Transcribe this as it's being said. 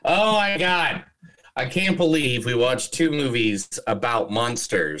Oh my God. I can't believe we watched two movies about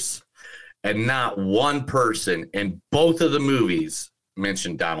monsters and not one person in both of the movies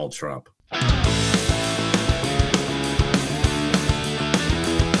mentioned Donald Trump.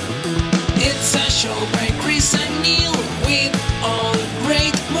 It's a show by Chris and Neil with all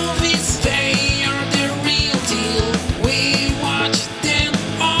great movies. They are the real deal. We watch them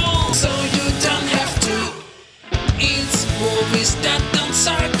all, so you don't have to. It's movies that don't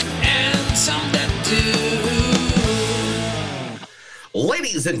suck and some that do.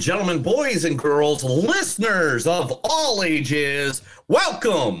 Ladies and gentlemen, boys and girls, listeners of all ages,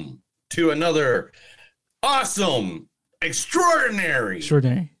 welcome to another awesome, extraordinary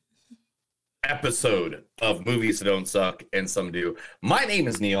episode of Movies That Don't Suck and Some Do. My name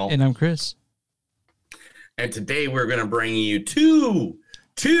is Neil. And I'm Chris. And today we're going to bring you two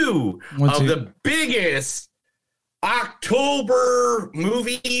of the biggest October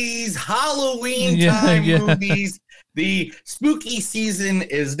movies, Halloween time movies. The spooky season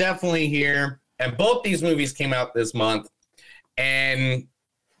is definitely here. And both these movies came out this month. And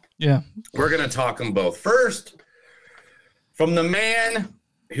we're going to talk them both. First, from the man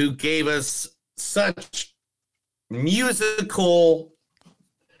who gave us such musical,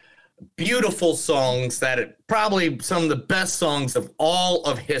 beautiful songs that it probably some of the best songs of all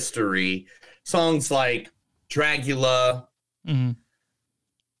of history. Songs like Dragula,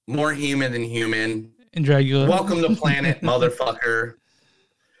 More Human Than Human, and Dragula, Welcome to Planet, Motherfucker,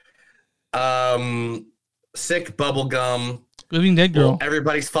 Sick Bubblegum, Living Dead Girl,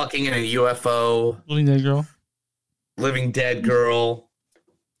 Everybody's Fucking in a UFO, Living Dead Girl, Living Dead Girl.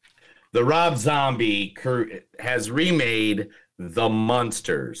 The Rob Zombie crew has remade The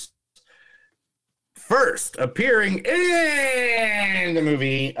Munsters. First appearing in the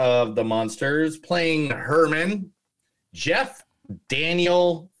movie of The Munsters, playing Herman, Jeff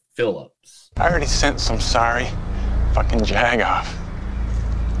Daniel Phillips. I already sent some sorry fucking jag off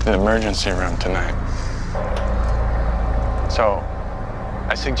to the emergency room tonight. So,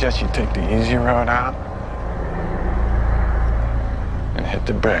 I suggest you take the easy road out and hit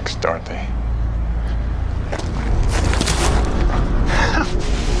the bricks, Dorothy.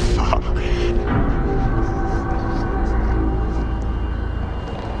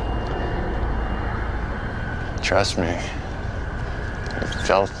 Trust me, you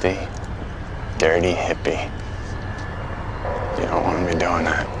filthy, dirty hippie. You don't want to be doing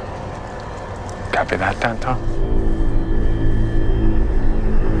that. Copy that, Tonto?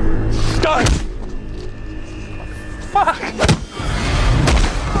 Done! Fuck!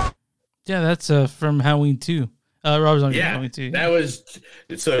 Yeah, that's from Halloween 2. Rob Zombie. Yeah, Halloween 2. That was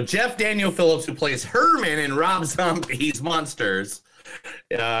so Jeff Daniel Phillips, who plays Herman in Rob Zombie's Monsters,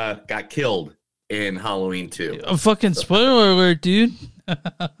 got killed in Halloween 2. A fucking spoiler alert, dude.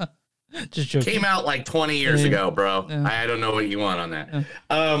 Just joking. Came out like 20 years ago, bro. Yeah. I don't know what you want on that.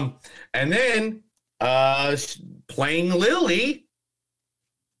 And then playing Lily,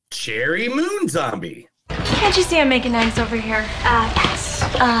 Cherry Moon Zombie. Can't you see I'm making eggs over here? Yes.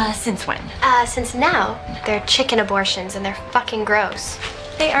 Since when? Since now. They're chicken abortions and they're fucking gross.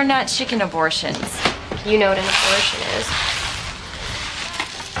 They are not chicken abortions. You know what an abortion is.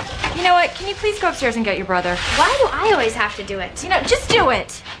 You know what? Can you please go upstairs and get your brother? Why do I always have to do it? You know, just do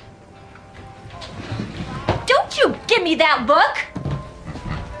it. Don't you give me that look.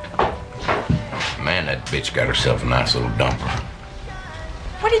 Man, that bitch got herself a nice little dumper.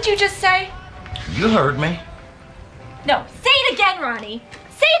 What did you just say? You heard me. No, say it again, Ronnie.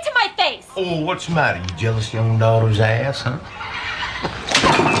 Say it to my face. Oh, what's the matter? You jealous your own daughter's ass, huh?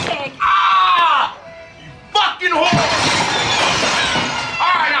 Pig. Ah! You fucking whore!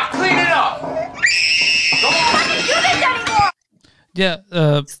 All right, now clean it up. Come on. I can't do this anymore. Yeah,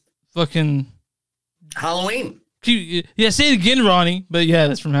 fucking Halloween. Yeah, say it again, Ronnie. But yeah,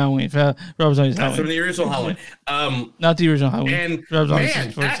 that's from Halloween. Rob Zombie's That's Halloween. from the original Halloween. Not the original Halloween. And Rob Zombie's man,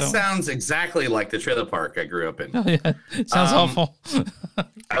 first that Halloween. sounds exactly like the trailer park I grew up in. Oh, yeah, it sounds awful.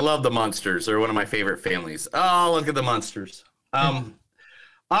 I love the Munsters. They're one of my favorite families. Oh, look at the Munsters.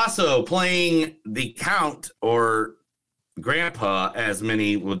 Also playing the Count, or Grandpa, as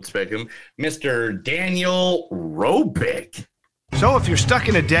many would speak him, Mr. Daniel Robick. So if you're stuck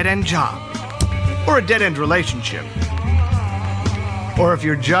in a dead-end job, or a dead-end relationship, or if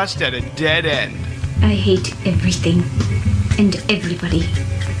you're just at a dead end, I hate everything and everybody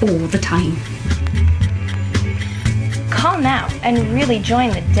all the time. Call now and really join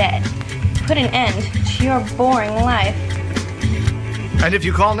the dead. Put an end to your boring life. and if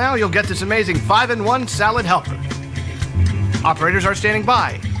you call now, you'll get this amazing 5-in-1 salad helper. Operators are standing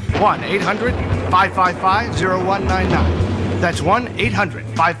by. 1-800-555-0199. That's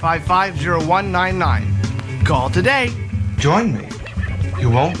 1-800-555-0199. Call today. Join me. You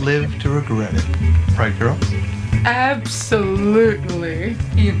won't live to regret it. Right, girls? Absolutely.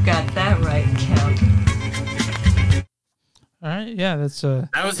 You've got that right, Count. All right, yeah, that's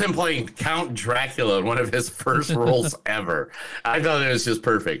That was him playing Count Dracula in one of his first roles ever. I thought it was just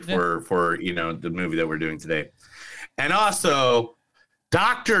perfect for the movie that we're doing today. And also,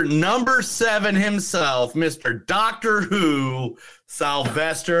 Dr. Number 7 himself, Mr. Doctor Who,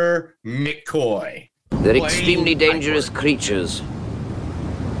 Sylvester McCoy. They're extremely dangerous creatures.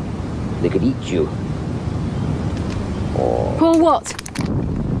 They could eat you. Or what?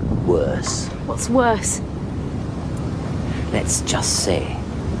 Worse. What's worse? Let's just say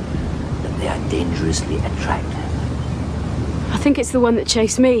that they are dangerously attractive. I think it's the one that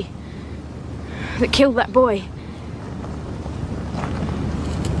chased me. That killed that boy.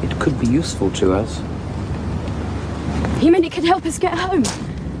 It could be useful to us. You mean it could help us get home?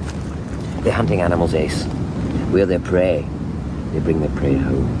 They're hunting animals, Ace. We're their prey. They bring their prey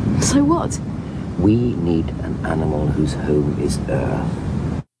home. So what? We need an animal whose home is Earth.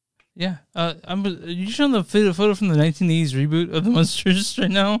 yeah. Are you showing the photo from the 1980s reboot of the Monsters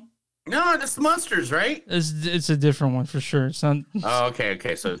right now? No, that's the Monsters, right? It's a different one for sure. It's not. Oh,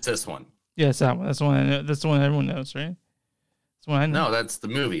 okay. So it's this one. Yeah, it's that one. That's the one I know. That's the one everyone knows, right? That's the one I know. No, that's the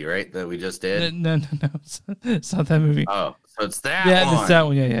movie, right? That we just did. No. It's not that movie. Oh, so it's that Yeah, one. it's that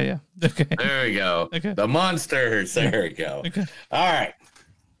one. Yeah. Okay. There we go. Okay. The Monsters. There we go. Okay. All right.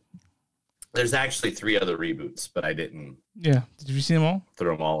 There's actually 3 other reboots, but I didn't Yeah. Did you see them all?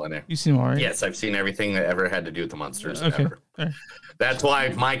 throw them all in there. You seen them all, right? Yes, I've seen everything that ever had to do with the Monsters. Okay. Ever. All right. That's why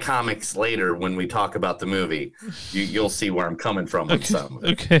my comics later, when we talk about the movie, you'll see where I'm coming from with some.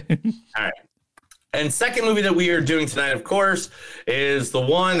 Okay. All right. And second movie that we are doing tonight, of course, is the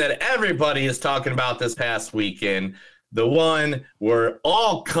one that everybody is talking about this past weekend. The one where it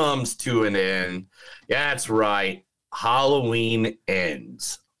all comes to an end. That's right. Halloween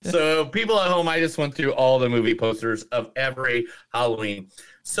Ends. So people at home, I just went through all the movie posters of every Halloween.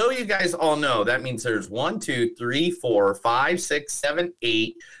 So you guys all know that means there's 1, 2, 3, 4, 5, 6, 7,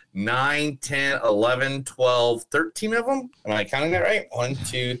 8, 9, 10, 11, 12, 13 of them. Am I counting that right? 1,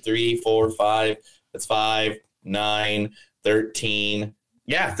 2, 3, 4, 5. That's 5, 9, 13.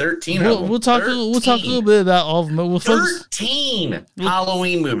 Yeah, 13 of them. We'll talk a little bit about all of them. We'll 13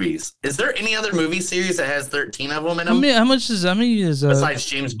 Halloween movies. Is there any other movie series that has 13 of them in them? How many is besides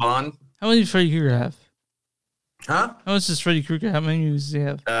James Bond? How many does Freddy Krueger have? Huh? How much does Freddy Krueger? How many movies does he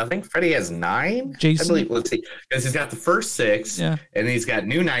have? I think Freddy has 9. Jason? I believe. Let's see. Because he's got the first 6. Yeah. And he's got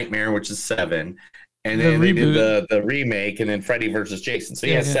New Nightmare, which is 7. And then they did the remake, and then Freddy versus Jason. So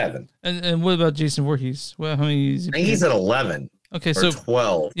he has 7. And what about Jason Voorhees? Well, how many is he? I think he's at 11. Okay, or so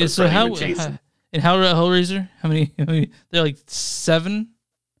 12. Yeah, so how and how about Hellraiser? How many? They're like 7.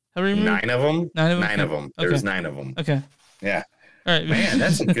 How many? 9 of them. 9 of them. 9 of them. Okay. There's 9 of them. Okay. Yeah. All right. Man,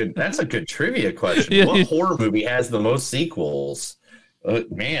 that's a good trivia question. Yeah. What horror movie has the most sequels?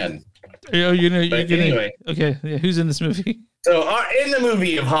 Man. Anyway. Okay. Yeah. Who's in this movie? So in the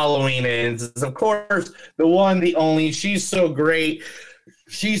movie of Halloween Ends is, of course, the one, the only. She's so great.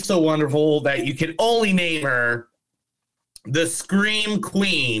 She's so wonderful that you can only name her the Scream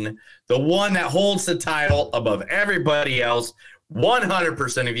Queen, the one that holds the title above everybody else.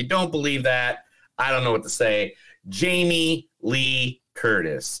 100%. If you don't believe that, I don't know what to say. Jamie Lee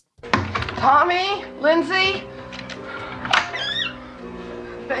Curtis. Tommy, Lindsay,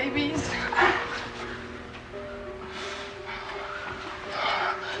 babies.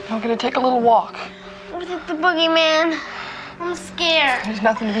 I'm gonna take a little walk. With the boogeyman. I'm scared. There's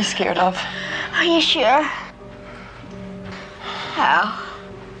nothing to be scared of. Are you sure? How?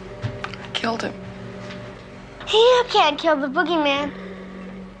 I killed him. You can't kill the boogeyman.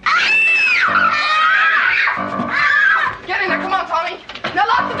 Get in there, come on, Tommy. Now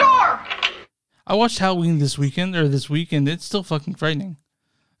lock the door. I watched Halloween this week, and it's still fucking frightening.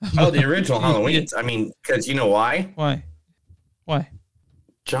 Oh, the original Halloween. I mean, because you know why? Why?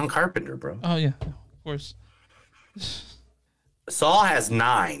 John Carpenter, bro. Oh yeah, of course. Saw has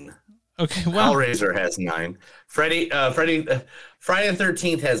 9. Okay, wow. Hellraiser has 9. Friday the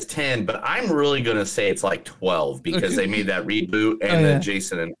 13th has 10, but I'm really gonna say it's like 12 because they made that reboot and the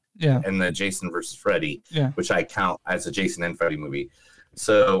Jason and the Jason versus Freddy, which I count as a Jason and Freddy movie.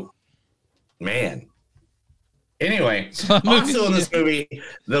 So, man. Anyway, also in this movie,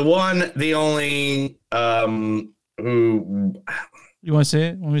 the one, the only, who. You want to say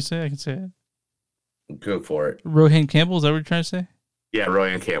it? Want me to say it? I can say it. Go for it. Rohan Campbell, is that what you're trying to say? Yeah,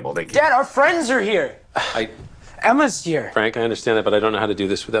 Rohan Campbell. Thank you. Dad, our friends are here. Emma's here. Frank, I understand that, but I don't know how to do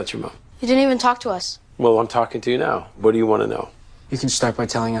this without your mom. You didn't even talk to us. Well, I'm talking to you now. What do you want to know? You can start by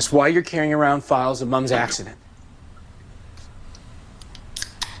telling us why you're carrying around files of Mom's accident.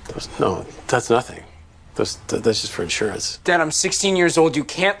 No, that's nothing. That's just for insurance. Dad, I'm 16 years old. You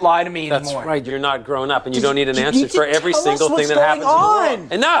can't lie to me anymore. That's right. You're not grown up, and you don't need an answer for every tell us single thing what's that happens going in the on.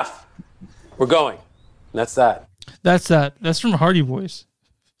 world. Enough! We're going. And that's that. That's that. That's from Hardy Boys.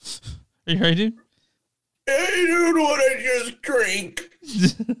 Are you ready, dude? Hey, dude, what I just drank.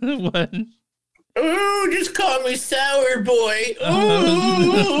 What? Oh, just call me Sour Boy.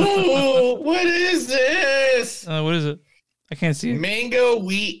 Oh, what is this? What is it? I can't see it. Mango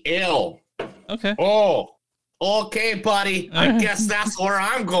Wheat Ale. Okay. Oh, okay, buddy. I All right. guess that's where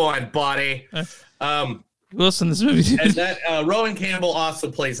I'm going, buddy. Who else in this movie? Dude? And that Rowan Campbell also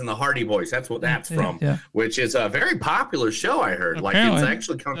plays in the Hardy Boys. That's what that's from, Yeah. which is a very popular show. I heard. Apparently. Like it's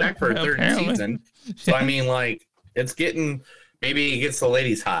actually come back for a third season. So I mean, like it's getting. Maybe it gets the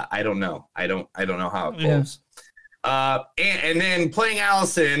ladies hot. I don't know. I don't know how it goes. And then playing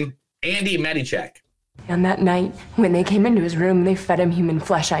Allison, Andy Medichek. And that night, when they came into his room, they fed him human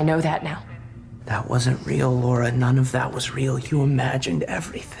flesh. I know that now. That wasn't real, Laura. None of that was real. You imagined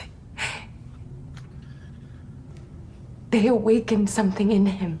everything. They awakened something in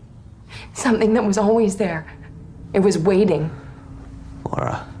him. Something that was always there. It was waiting.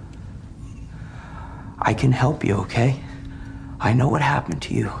 Laura, I can help you, okay? I know what happened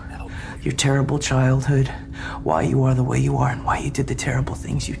to you. Your terrible childhood, why you are the way you are, and why you did the terrible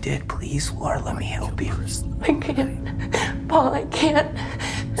things you did. Please, Laura, let me help you. I can't. Paul, I can't.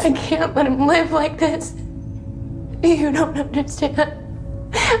 I can't let him live like this. You don't understand.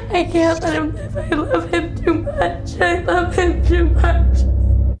 I can't let him live. I love him too much. I love him too much.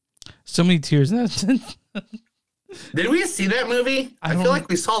 So many tears in that. Did we see that movie? I feel like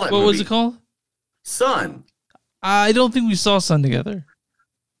we saw that What movie. was it called? Son. I don't think we saw Son together.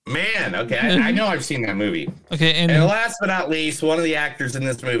 Man, okay. I know I've seen that movie. Okay, and last but not least, one of the actors in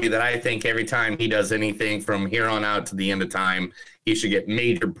this movie that I think every time he does anything from here on out to the end of time, he should get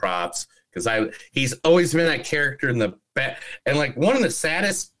major props because he's always been that character in the back. And like one of the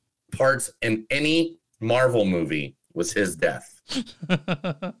saddest parts in any Marvel movie was his death.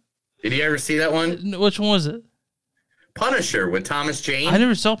 Did you ever see that one? Which one was it? Punisher with Thomas Jane. I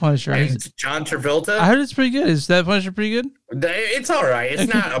never saw Punisher. And John Travolta. I heard it's pretty good. Is that Punisher pretty good? It's all right.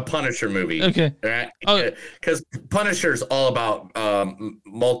 It's not a Punisher movie. Okay. Right? Because Punisher's all about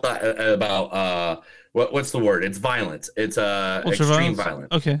what's the word? It's violence. It's extreme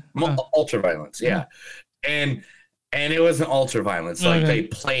violence. Okay. Ultra violence. Yeah. And it wasn't ultra violence. Like Okay. they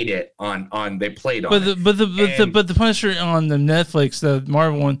played it on. They played on. But it. the Punisher on the Netflix, the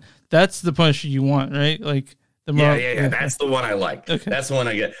Marvel one, that's the Punisher you want, right? Like the Marvel. Yeah. That's the one I like. Okay. That's the one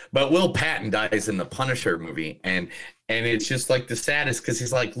I get. But Will Patton dies in the Punisher movie, and it's just like the saddest because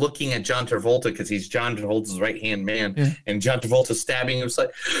he's like looking at John Travolta because he's John Travolta's right hand man, Yeah. and John Travolta's stabbing him. It's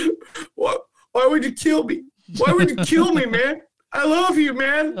like, what? Why would you kill me? Why would you kill me, man? I love you,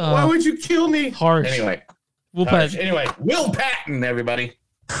 man. Why would you kill me? Harsh. Anyway, Will Patton. Anyway, Will Patton, everybody.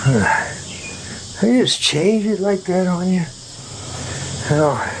 They just change it like that on you?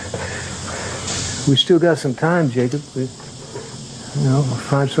 Hell, we still got some time, Jacob. We'll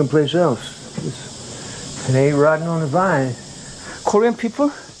find someplace else. It ain't rotting on the vine. Korean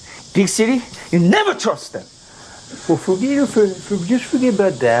people, big city, you never trust them. Well, just forget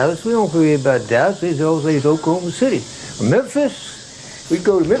about Dallas. We don't forget about Dallas. There's always Oklahoma City. Memphis, we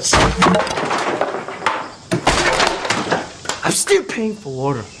go to Memphis. I'm still paying for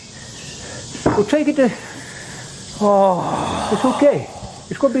water. Well, take it to... Oh, it's okay.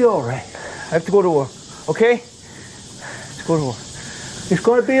 It's gonna be all right. I have to go to work, okay? Let's go to work. It's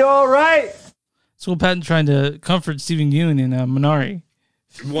gonna be all right. So Will Patton trying to comfort Stephen Yeun in Minari.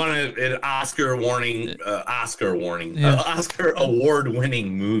 Won an Oscar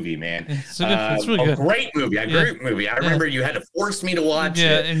award-winning movie, man. It's really good. Great movie. Great movie. I remember you had to force me to watch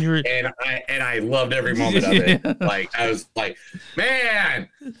it, and I loved every moment of it. Yeah. Like I was like, man,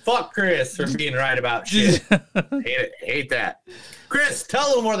 fuck Chris for being right about shit. hate that. Chris,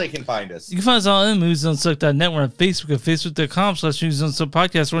 tell them where they can find us. You can find us all at MoviesDon'tSuck.net. We're on Facebook at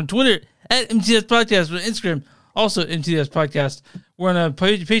Facebook.com/MoviesDon'Suck. We're on Twitter at MTS Podcast. We're on Instagram, also MTS Podcast. We're on a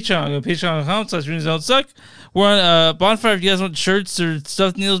Patreon, patreon.com/MoviesDon'Suck. We're on Bonfire. If you guys want shirts or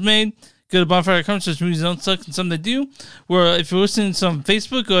stuff Neil's made, go to bonfire.com/MoviesDon'Suck and something they do. If you're listening to on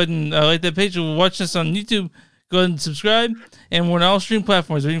Facebook, go ahead and like that page. If you're watching us on YouTube, go ahead and subscribe. And we're on all stream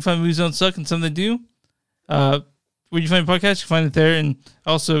platforms where you can find Movies Don't Suck and something they do. Where you find podcasts, you can find it there, and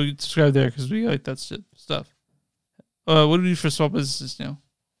also subscribe there because we like that stuff. What do we do for small businesses now?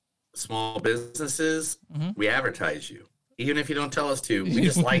 Small businesses, we advertise you. even if you don't tell us to. We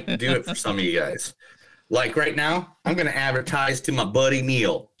just like to do it for some of you guys. Like right now, I'm going to advertise to my buddy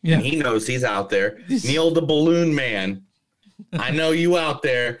Neil. Yeah. And he knows he's out there. Neil the Balloon Man. I know you out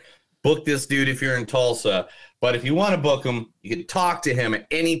there. Book this dude if you're in Tulsa. But if you want to book him, you can talk to him at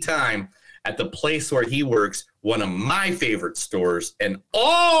any time at the place where he works, one of my favorite stores in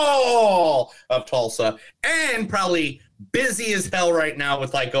all of Tulsa, and probably busy as hell right now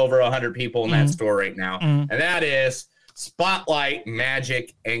with like over 100 people in that store right now. And that is Spotlight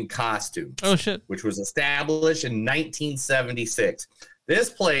Magic and Costumes. Oh, shit. Which was established in 1976.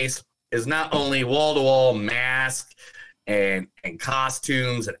 This place is not only wall-to-wall masks and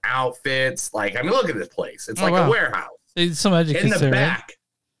costumes and outfits. Like, I mean, look at this place. It's like a warehouse. There's some magic in kits the there, back.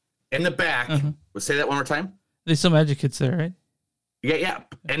 right? In the back. We'll say that one more time. There's some magic kits there, right? Yeah.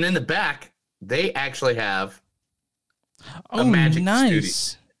 And in the back, they actually have Oh, a magic nice.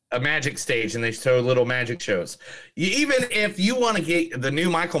 studio, a magic stage, and they show little magic shows. Even if you want to get the new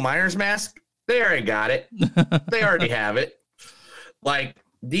Michael Myers mask, they already got it. They already have it. Like,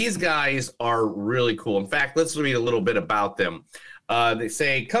 these guys are really cool. In fact, let's read a little bit about them. They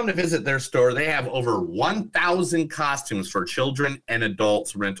say, come to visit their store. They have over 1,000 costumes for children and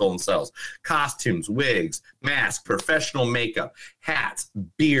adults, rental and sales. Costumes, wigs, masks, professional makeup, hats,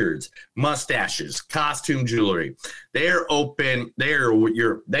 beards, mustaches, costume jewelry. They are open. They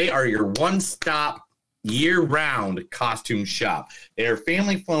are your one-stop year-round costume shop. They are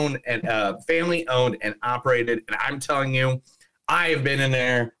family-owned and operated. And I'm telling you, I have been in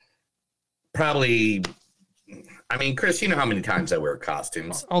there probably. I mean, Chris, you know how many times I wear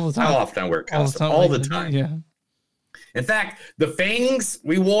costumes. All the time. How often I wear costumes. All the time. Yeah. In fact, the fangs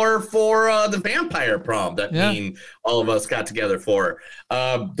we wore for the vampire prom that me and all of us got together for,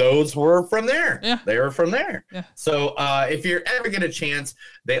 those were from there. Yeah. They were from there. Yeah. So if you ever get a chance,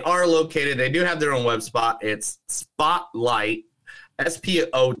 they are located. They do have their own web spot. It's Spotlight,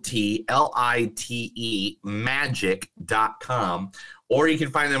 SPOTLITE magic.com. Or you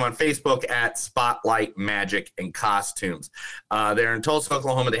can find them on Facebook at Spotlight Magic and Costumes. They're in Tulsa,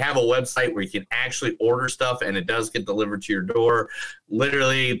 Oklahoma. They have a website where you can actually order stuff, and it does get delivered to your door.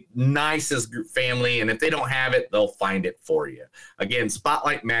 Literally, nicest family, and if they don't have it, they'll find it for you. Again,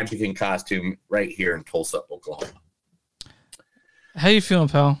 Spotlight Magic and Costume right here in Tulsa, Oklahoma. How you feeling,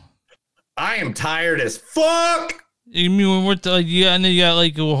 pal? I am tired as fuck. You mean when we're I know you got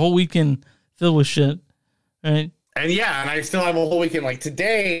like a whole weekend filled with shit, right? And I still have a whole weekend. Like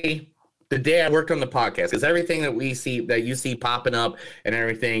today, the day I worked on the podcast, because everything that you see popping up and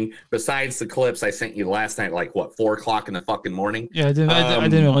everything, besides the clips I sent you last night, like what, 4:00 in the fucking morning? Yeah, I didn't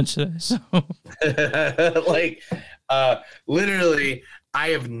have lunch today, so literally, I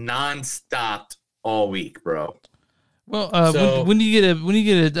have non-stopped all week, bro. Well, when do you get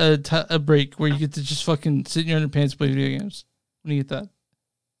a break where you get to just fucking sit in your underpants and play video games? When do you get that?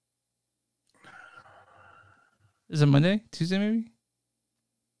 Is it Monday? Tuesday, maybe?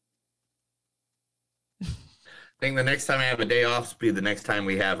 I think the next time I have a day off will be the next time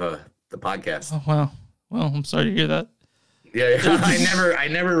we have the podcast. Oh, wow. Well, I'm sorry to hear that. Yeah, I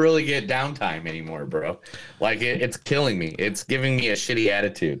never really get downtime anymore, bro. Like it's killing me. It's giving me a shitty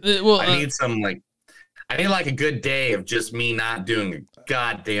attitude. I need I need like a good day of just me not doing a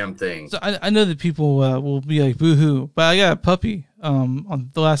goddamn thing. So I know that people will be like boo-hoo, but I got a puppy on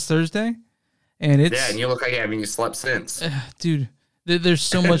the last Thursday, and it's and you look like you slept since, dude. There's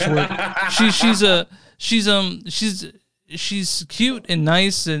so much work. She's cute and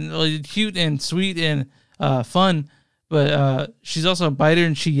nice and cute and sweet and fun, but she's also a biter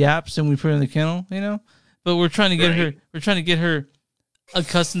and she yaps and we put her in the kennel, you know. But we're trying to get her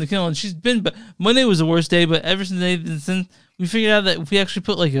accustomed to kennel, and she's been. But Monday was the worst day. But ever since we figured out that if we actually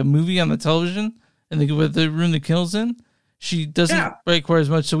put like a movie on the television and the room the kennel's in, she doesn't require as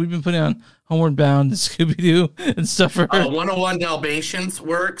much. So we've been putting on Homeward Bound and Scooby Doo and stuff for her. 101 Dalmatians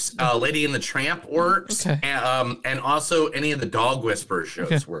works. Lady and the Tramp works. Okay. And also any of the Dog Whisperer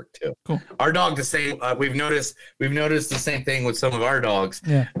shows work too. Cool. Our dog the same. We've noticed the same thing with some of our dogs.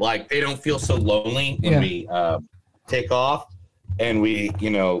 Yeah. Like they don't feel so lonely when we take off. And we,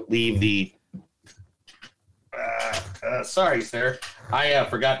 leave the. Sorry, sir. I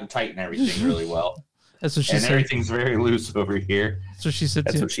forgot to tighten everything really well. That's what she said. And everything's very loose over here. That's what she said.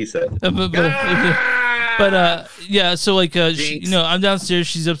 That's too. what she said. But yeah. So like, I'm downstairs.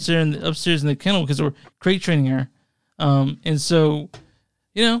 She's upstairs in the kennel because we're crate training her. And so,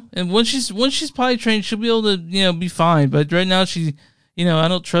 and once she's potty trained, she'll be able to, be fine. But right now she. I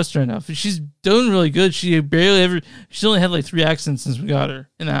don't trust her enough. She's doing really good. She's only had like 3 accidents since we got her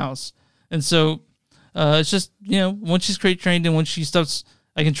in the house. And so, it's just, once she's crate trained and once she stops,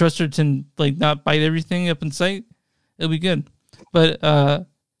 I can trust her to like not bite everything up in sight. It'll be good. But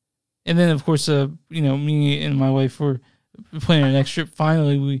and then of course, me and my wife were planning our next trip.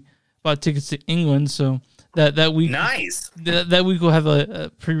 Finally, we bought tickets to England, so that week, nice. That week we'll have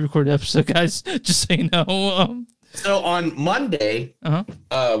a pre-recorded episode, guys. Just so you know. So on Monday,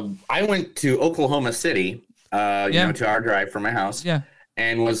 I went to Oklahoma City, to our drive from my house,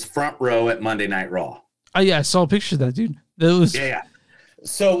 and was front row at Monday Night Raw. Oh yeah, I saw a picture of that, dude. That was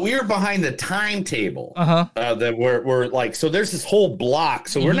So we were behind the timetable. That we're like, so there's this whole block.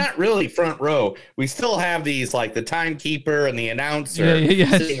 So we're not really front row. We still have these like the timekeeper and the announcer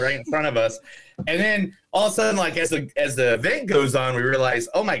sitting right in front of us. And then all of a sudden, like as the event goes on, we realize,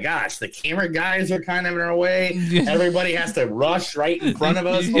 oh my gosh, the camera guys are kind of in our way. Everybody has to rush right in front of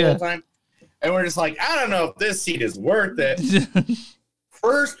us the whole time. And we're just like, I don't know if this seat is worth it.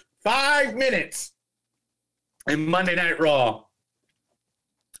 First 5 minutes in Monday Night Raw.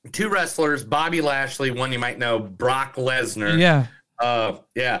 2 wrestlers, Bobby Lashley, one you might know, Brock Lesnar.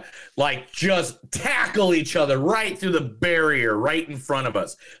 Like just tackle each other right through the barrier right in front of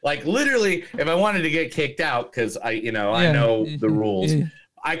us. Like literally, if I wanted to get kicked out, because I know the rules,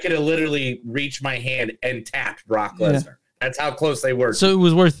 I could have literally reached my hand and tapped Brock Lesnar. That's how close they were. So it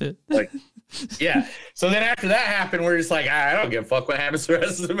was worth it. Like, So then after that happened, we're just like, I don't give a fuck what happens to the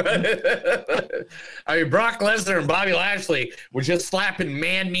rest of the I mean, Brock Lesnar and Bobby Lashley were just slapping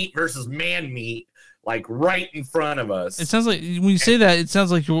man meat versus man meat, like right in front of us. It sounds like when you say that, it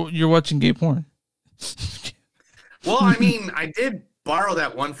sounds like you're watching gay porn. Well, I mean, I did borrow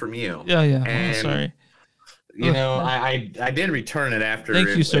that one from you. And, sorry. You know, I did return it after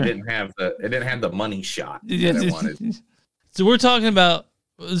Thank you, sir. It didn't have the money shot that I wanted. So let's talk about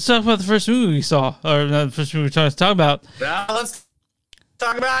the first movie we saw, or not the first movie we're trying to talk about. Now let's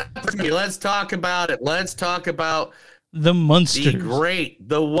talk about it. Let's talk about it. Let's talk about The Munsters. The great,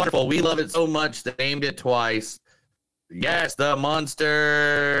 the wonderful. We love it so much they named it twice. Yes, The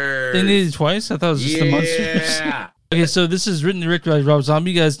Munsters. They named it twice? I thought it was just The Munsters. Okay, so this is written and directed by Rob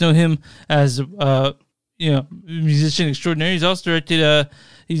Zombie. You guys know him as musician extraordinary. He's also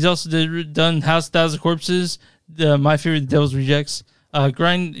directed done House of Thousand Corpses, My Favorite, The Devil's Rejects.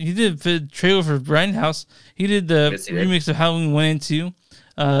 He did the trailer for Grindhouse. He did the remix of Halloween 1 and 2.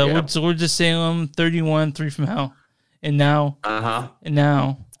 Lords of Salem, 31, 3 from Hell. And now. And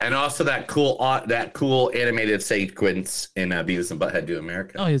also that cool animated sequence in Beavis and Butthead Do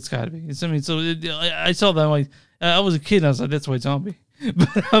America. Oh, it's got to be. I saw that. Like, I was a kid. And I was like, that's White Zombie.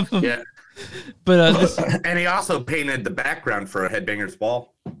 But and he also painted the background for Headbangers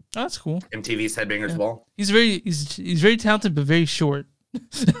Ball. That's cool. MTV's Headbangers Ball. He's very talented, but very short.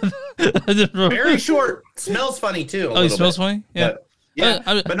 Very short. Smells funny too. He smells funny. Yeah.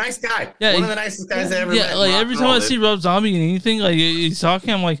 But nice guy. Yeah, one of the nicest guys I ever met. Like every time I see Rob Zombie in anything, like he's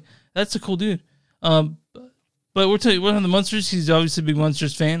talking, I'm like, that's a cool dude. But we're on The Munsters. He's obviously a big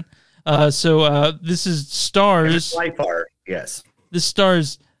Munsters fan. So this stars life art. Yes. This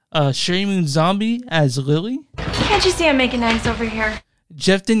stars Sherry Moon Zombie as Lily. Can't you see I'm making eggs over here?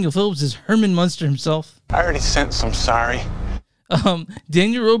 Jeff Daniel Phillips is Herman Munster himself. I already sent some sorry.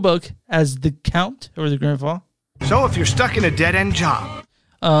 Daniel Roebuck as the Count, or the Grandpa. So if you're stuck in a dead-end job.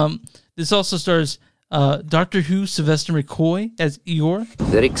 This also stars Doctor Who Sylvester McCoy as Eeyore.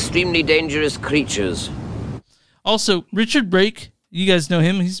 They're extremely dangerous creatures. Also, Richard Brake. You guys know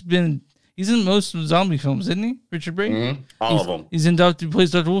him. He's in most zombie films, isn't he? Richard Brake? Mm-hmm. All of them. He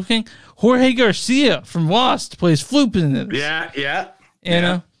plays Dr. Wolfgang. Jorge Garcia from Lost plays Floop in it. Yeah.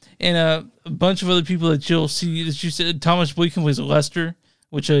 And a bunch of other people that you'll see. That you said Thomas Bleekin plays Lester,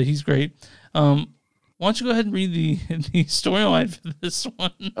 which he's great. Why don't you go ahead and read the storyline for this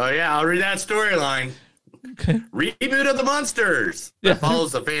one? Oh yeah, I'll read that storyline. Okay. Reboot of The Munsters. That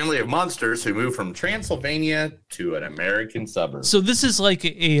follows a family of monsters who move from Transylvania to an American suburb. So this is like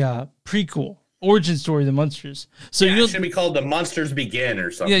a prequel origin story of the Munsters. So it should be called The Munsters Begin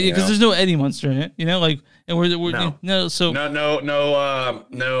or something. Yeah, because there's no Eddie Munster in it. No.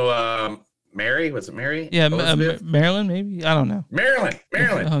 Mary? Was it Mary? Yeah, Marilyn, maybe? I don't know. Marilyn.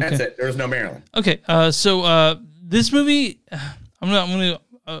 Okay. That's it. There was no Marilyn. Okay, so this let's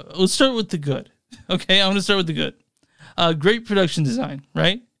start with the good. Okay, I'm going to start with the good. Great production design,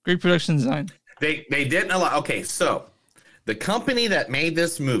 right? Great production design. They didn't allow... Okay, so the company that made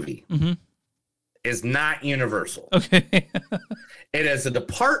this movie is not Universal. Okay. It is a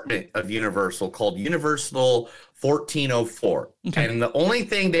department of Universal called Universal 1404. Okay. And the only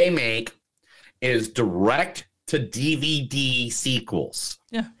thing they make is direct to DVD sequels.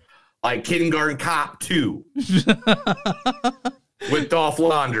 Yeah. Like Kindergarten Cop 2 with Dolph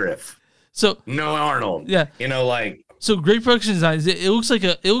Lundgren. So no Arnold. Yeah. Like So great production design. It looks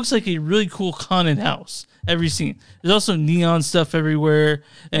like a really cool haunted house. Every scene. There's also neon stuff everywhere,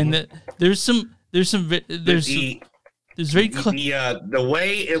 and there's very the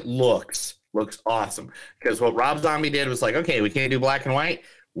way it looks awesome, because what Rob Zombie did was like, okay, we can't do black and white.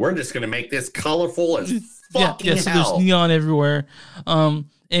 We're just gonna make this colorful as fucking so hell. There's neon everywhere, and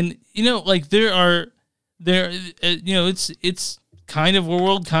like it's kind of a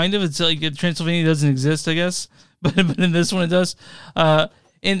world, kind of. It's like Transylvania doesn't exist, I guess, but in this one it does.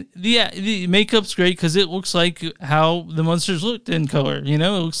 And the makeup's great because it looks like how the monsters looked in color. It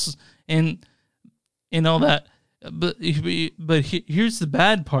looks and all that. But here's the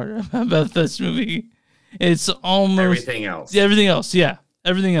bad part about this movie. It's almost everything else. Yeah, everything else. Yeah,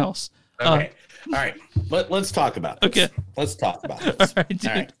 everything else. Okay. All right. Let's talk about this. Okay. Let's talk about this. All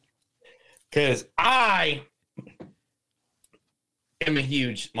right. Because I am a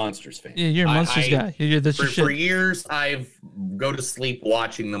huge Monsters fan. Yeah, you're a Monsters guy. That's your shit. For years, I've go to sleep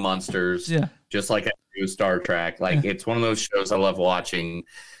watching the Monsters. Yeah. Just like I do Star Trek. Like it's one of those shows I love watching.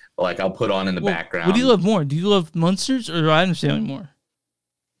 Like I'll put on in the background. What do you love more? Do you love Monsters or Addams Family more?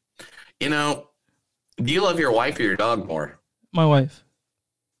 Do you love your wife or your dog more? My wife.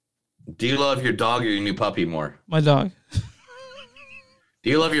 Do you love your dog or your new puppy more? My dog. Do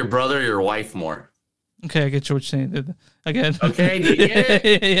you love your brother or your wife more? Okay, I get what you're saying. Again. Okay, do you get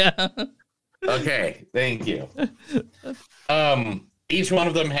it? Yeah. Okay, thank you. Each one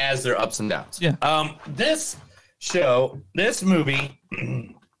of them has their ups and downs. Yeah. This movie,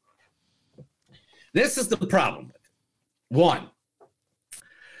 this is the problem. One,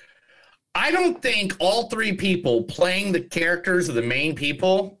 I don't think all three people playing the characters of the main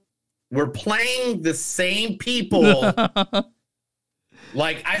people were playing the same people.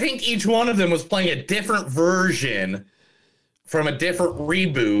 Like, I think each one of them was playing a different version from a different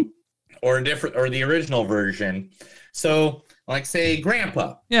reboot or the original version. So, like, say,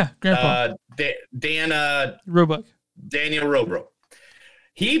 Grandpa. Yeah, Grandpa. Daniel Roebuck.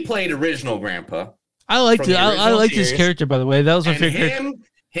 He played original Grandpa. I liked it. I liked his character, by the way. That was my favorite character.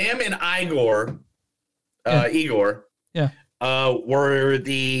 Him and Igor, were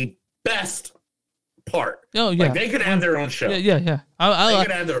the best part. Oh yeah, like they could have their own show. Yeah. I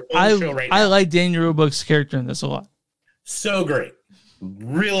could have their own show right now. I like Daniel Roebuck's character in this a lot. So great,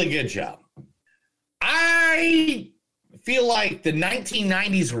 really good job. I feel like the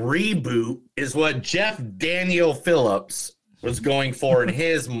 1990s reboot is what Jeff Daniel Phillips was going for in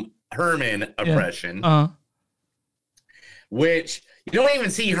his Herman impression, which you don't even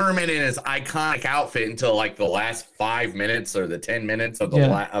see Herman in his iconic outfit until like the last 5 minutes or the 10 minutes of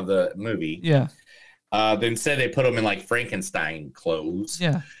the movie. Yeah. Then instead they put him in like Frankenstein clothes.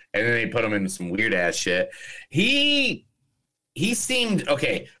 Yeah. And then they put him in some weird ass shit. He seemed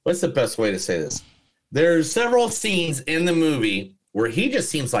okay. What's the best way to say this? There's several scenes in the movie where he just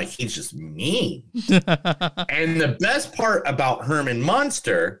seems like he's just mean. And the best part about Herman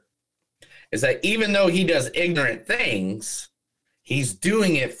Munster is that even though he does ignorant things, he's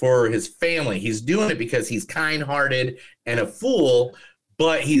doing it for his family. He's doing it because he's kind-hearted and a fool,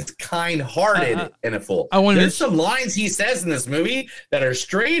 but he's kind-hearted and a fool. There's some lines he says in this movie that are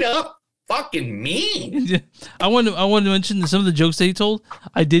straight up fucking mean. I want to mention some of the jokes that he told.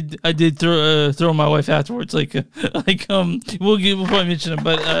 I did throw my wife afterwards. We'll probably mention them,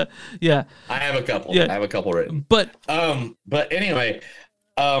 but yeah. I have a couple. Yeah. I have a couple written. But anyway,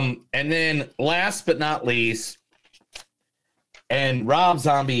 and then last but not least, and Rob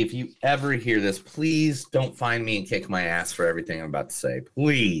Zombie, if you ever hear this, please don't find me and kick my ass for everything I'm about to say.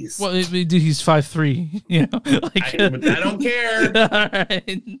 Please. Well, dude, he's 5'3". I don't care. All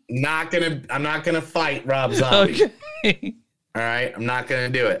right. I'm not gonna fight Rob Zombie. Okay. All right, I'm not gonna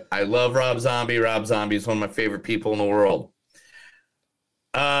do it. I love Rob Zombie. Rob Zombie is one of my favorite people in the world.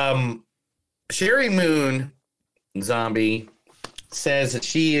 Sherry Moon Zombie says that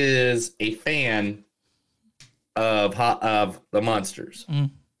she is a fan of the Monsters.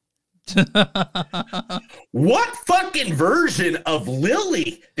 What fucking version of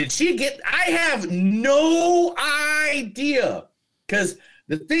Lily did she get? I have no idea. Because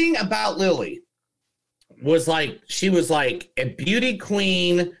the thing about Lily was like, she was like a beauty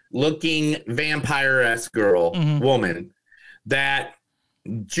queen looking vampire-esque woman that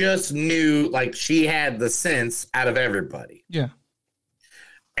just knew, like, she had the sense out of everybody. Yeah.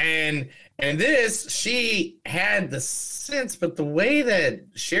 And this, she had the sense, but the way that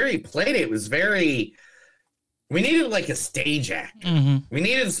Sherry played it was very, we needed like a stage actor. Mm-hmm. We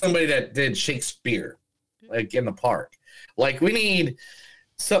needed somebody that did Shakespeare, like in the park. Like we need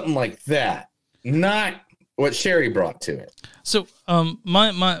something like that. Not what Sherry brought to it. So,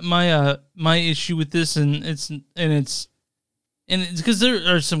 my issue with this, and it's because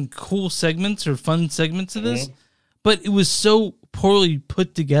there are some cool segments or fun segments of this, but it was so poorly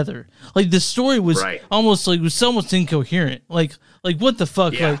put together. Like the story was almost incoherent. Like what the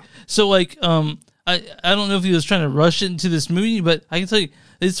fuck? Yeah. I don't know if he was trying to rush it into this movie, but I can tell you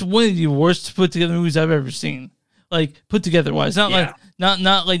it's one of the worst put together movies I've ever seen. Like put together wise, not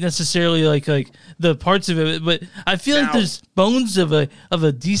like necessarily like the parts of it, but I feel like there's bones of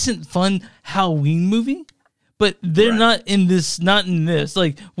a decent fun Halloween movie, but they're not in this.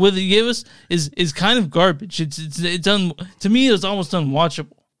 Like what they gave us is kind of garbage. It's to me it was almost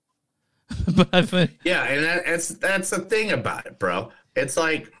unwatchable. But I think and that's the thing about it, bro. It's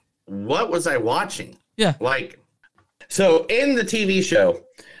like, what was I watching? Yeah, like so in the TV show,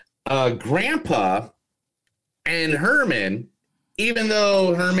 Grandpa and Herman, even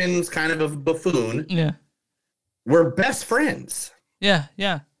though Herman's kind of a buffoon, were best friends. Yeah,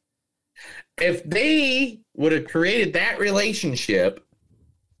 yeah. If they would have created that relationship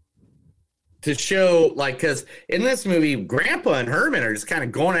to show, like, because in this movie, Grandpa and Herman are just kind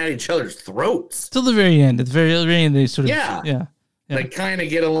of going at each other's throats. Till the very end. At the very end, they sort of... They kind of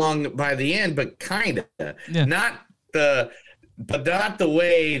get along by the end, but kind of. Not the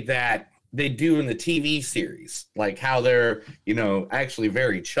way that they do in the TV series, like how they're, actually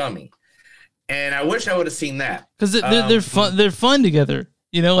very chummy. And I wish I would have seen that because they're fun. They're fun together,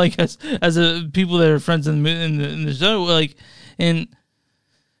 like as a people that are friends in the show. Like, and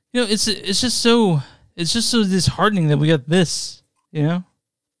it's just so disheartening that we got this. Yeah,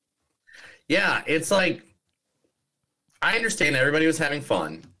 it's like I understand everybody was having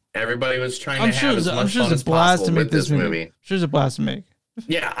fun. Everybody was trying to have as much fun as possible with this movie. I'm sure it's a blast to make.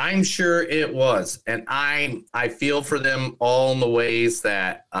 Yeah, I'm sure it was. And I feel for them all in the ways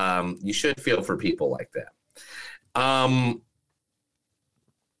that you should feel for people like that.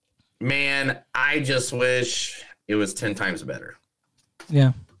 Man, I just wish it was 10 times better.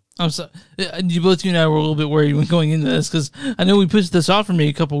 Yeah. I'm sorry. Both you and I were a little bit worried when going into this because I know we pushed this off for me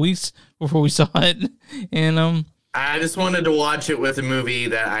a couple weeks before we saw it. And I just wanted to watch it with a movie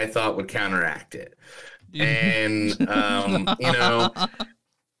that I thought would counteract it. And,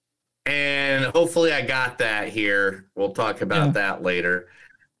 and hopefully I got that here. We'll talk about that later.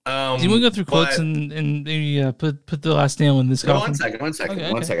 Do you want to go through quotes and maybe put the last nail in this coffin? One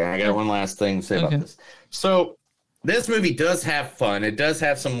second. I got one last thing to say about this. So this movie does have fun. It does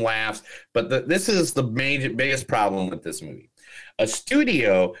have some laughs, but this is the biggest problem with this movie. A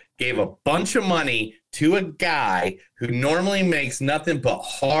studio gave a bunch of money to a guy who normally makes nothing but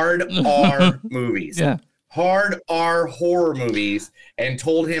hard R movies. Yeah. Hard R horror movies, and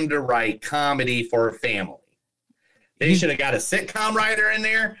told him to write comedy for a family. They should have got a sitcom writer in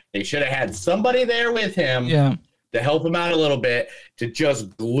there. They should have had somebody there with him to help him out a little bit, to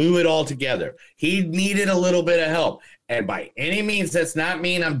just glue it all together. He needed a little bit of help. And by any means, that's not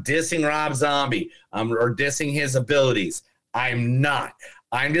mean I'm dissing Rob Zombie or dissing his abilities. I'm not.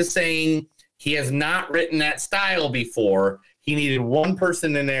 I'm just saying he has not written that style before. He needed one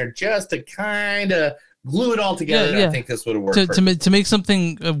person in there just to kind of glue it all together. And I think this would have worked to make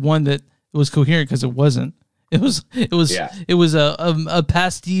something of one that was coherent, because it wasn't. It was a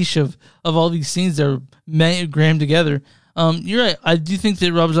pastiche of all these scenes that were crammed together. You're right. I do think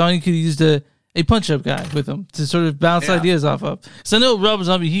that Rob Zombie could have used a punch-up guy with him to sort of bounce ideas off of. So I know Rob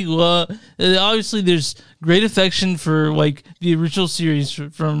Zombie, obviously there's great affection for like the original series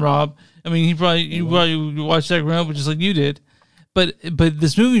from Rob. I mean, you probably watched that growing up just like you did. But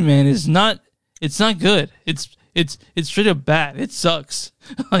this movie, man, it's not good. It's straight up bad. It sucks.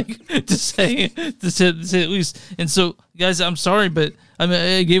 Like to say at least. And so, guys, I'm sorry, but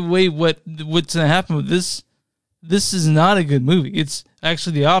I gave away what's gonna happen with this. This is not a good movie. It's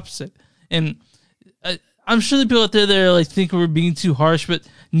actually the opposite. And I'm sure the people out there that are like think we're being too harsh, but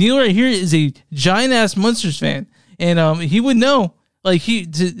Neil right here is a giant ass Munsters fan, and he would know. Like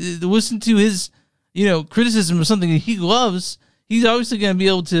to listen to his criticism of something that he loves, he's obviously gonna be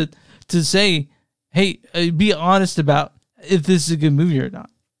able to say, hey, be honest about if this is a good movie or not,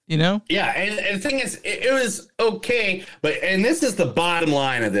 Yeah, and the thing is, it was okay, and this is the bottom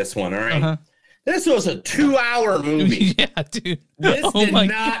line of this one, all right? Uh-huh. This was a 2-hour movie. Yeah, dude. This did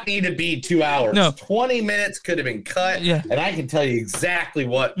not need to be 2 hours. No. 20 minutes could have been cut, and I can tell you exactly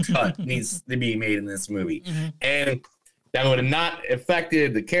what cut needs to be made in this movie. Mm-hmm. And that would have not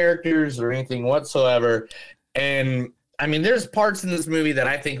affected the characters or anything whatsoever. And I mean, there's parts in this movie that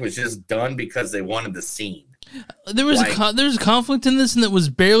I think was just done because they wanted the scene. There was there was a conflict in this, and that was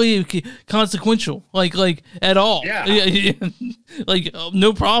barely consequential, like at all. Yeah. Like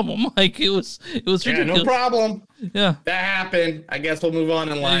no problem. Like it was ridiculous. Yeah, no problem. Yeah, that happened. I guess we'll move on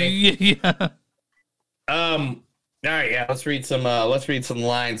in life. Yeah. All right. Yeah. Let's read some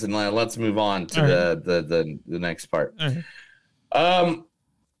lines and let's move on to the next part.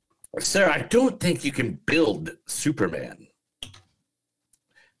 Sir, I don't think you can build Superman.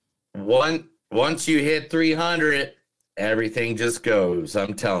 Once you hit 300, everything just goes.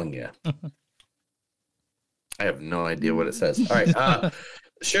 I'm telling you. I have no idea what it says. All right.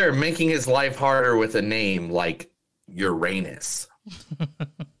 Sure, making his life harder with a name like Uranus.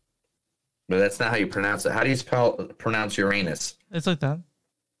 But that's not how you pronounce it. How do you pronounce Uranus? It's like that.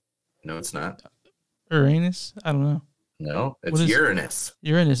 No, it's not. Uranus? I don't know. No, it's Uranus.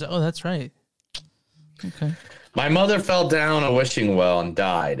 Uranus. Oh, that's right. Okay. My mother fell down a wishing well and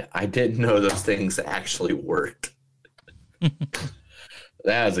died. I didn't know those things actually worked.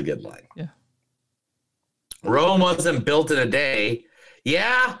 That was a good line. Yeah. Rome wasn't built in a day.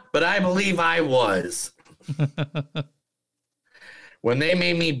 Yeah, but I believe I was. When they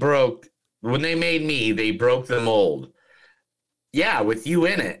made me, they broke the mold. Yeah, with you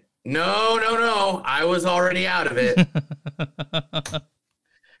in it. No. I was already out of it.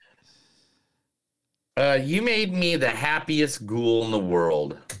 You made me the happiest ghoul in the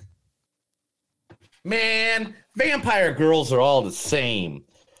world. Man, vampire girls are all the same.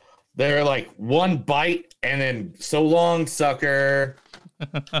 They're like one bite and then so long, sucker.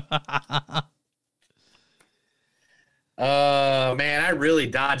 Man, I really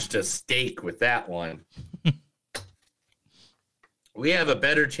dodged a stake with that one. We have a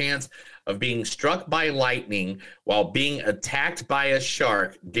better chance of being struck by lightning while being attacked by a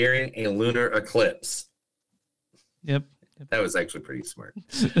shark during a lunar eclipse. Yep. That was actually pretty smart.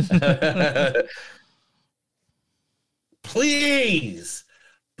 Please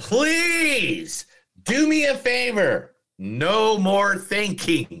do me a favor. No more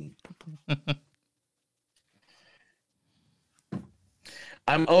thinking.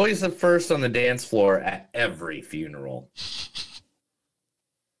 I'm always the first on the dance floor at every funeral.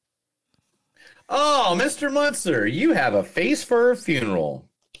 Oh, Mr. Munster, you have a face for a funeral.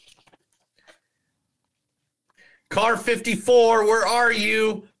 Car 54, where are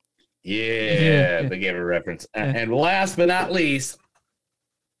you? Yeah, they gave a reference. And last but not least,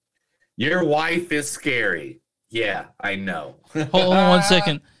 your wife is scary. Yeah, I know. Hold on 1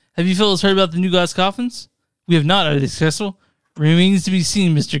 second. Have you fellas heard about the new glass coffins? We have not. Are they successful? Remains to be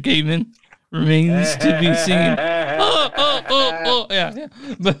seen, Mr. Gateman. Remains to be seen. Oh. Yeah.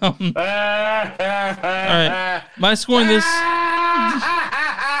 But, all right. My score in this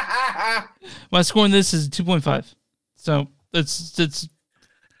is 2.5. So it's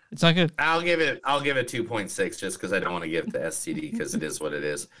not good. I'll give it 2.6 just because I don't want to give it to STD because it is what it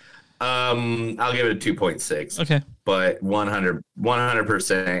is. I'll give it a 2.6. Okay. But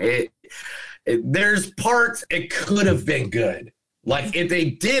 100%. There's parts it could have been good. Like if they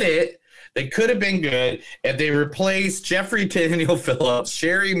did it, they could have been good if they replaced Jeffrey Daniel Phillips,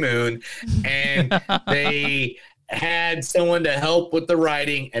 Sherry Moon, and they had someone to help with the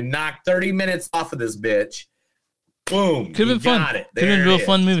writing and knock 30 minutes off of this bitch. Boom. Could have been fun. Could have been a real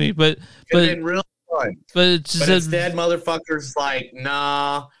fun movie, but been real fun. But it's just instead, motherfuckers like,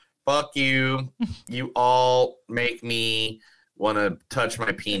 nah, fuck you. You all make me want to touch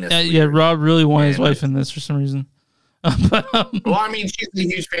my penis. Yeah, Rob really wanted his wife in this for some reason. Well, I mean, she's a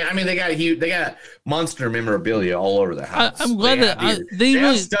huge fan. I mean, they got Monster memorabilia all over the house. I'm glad they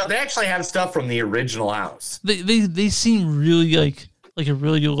actually have stuff from the original house. They seem really like a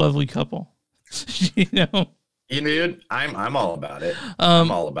really lovely couple. You know. You dude, I'm all about it.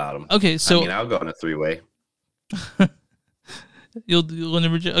 I'm all about them. Okay, so I mean, I'll go in a 3-way. You'll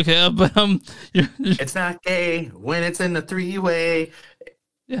never. Okay, but it's not gay when it's in the 3-way.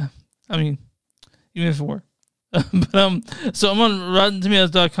 Yeah, I mean, even if it were. But so I'm on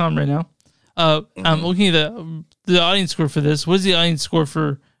RottenTomatoes.com right now. I'm looking at the audience score for this. What is the audience score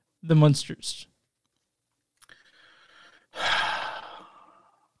for The Munsters?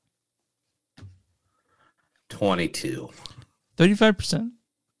 22. 35%.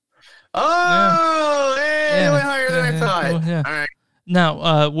 Oh, hey, it went higher than I thought. Well, yeah. All right.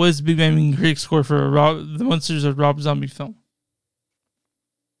 Now, what is the Big Bang Movie critic score for The Munsters of Rob Zombie film?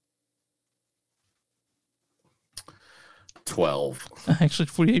 12. Actually,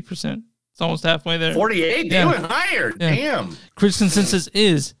 48%. It's almost halfway there. 48? Yeah. They went higher. Yeah. Damn. Critics' consensus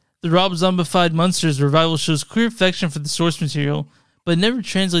is the Rob Zombified Munsters revival shows clear affection for the source material, but never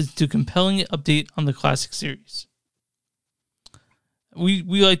translates to a compelling update on the classic series. We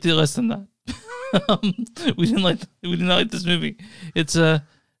liked it less than that. We didn't like this movie. It's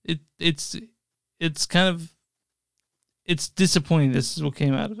kind of disappointing. This is what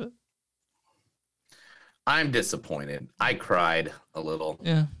came out of it. I'm disappointed. I cried a little.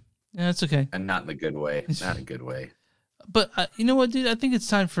 Yeah, it's okay. And not in a good way. Not in a good way. But you know what, dude? I think it's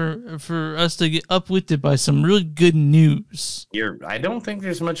time for us to get uplifted by some really good news. I don't think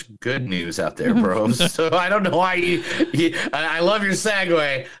there's much good news out there, bro. So I don't know why I love your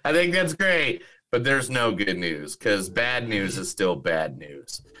segue. I think that's great. But there's no good news because bad news is still bad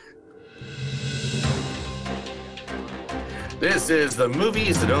news. This is the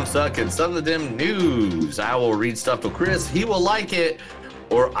movies that don't suck and some of them news. I will read stuff to Chris. He will like it,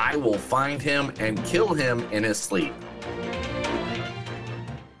 or I will find him and kill him in his sleep.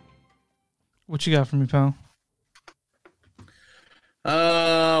 What you got for me, pal?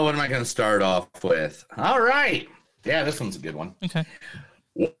 What am I going to start off with? All right. Yeah, this one's a good one. Okay.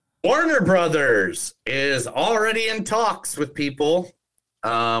 Warner Brothers is already in talks with people,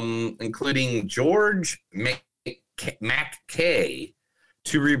 including George McKay,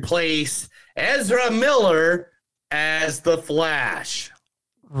 to replace Ezra Miller as the Flash.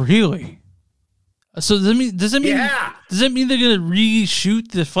 Really? So does that mean yeah. Does that mean they're gonna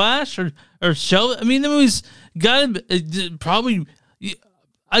reshoot the Flash or show? I mean, the movie's got probably,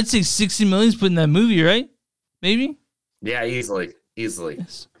 I'd say 60 million's put in that movie, right? Maybe. Yeah, easily.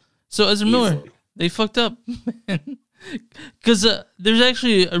 Yes. So Ezra Miller, they fucked up, because there's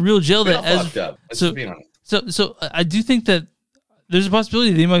actually a real jail that fucked up. So I do think that there's a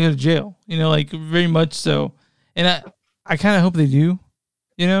possibility they might go to jail. You know, like very much so, and I kind of hope they do.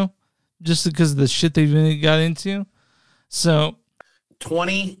 You know, just because of the shit they've got into. So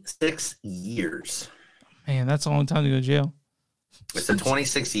 26 years. Man, that's a long time to go to jail. It's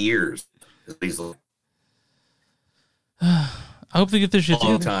 26 years. I hope they get their shit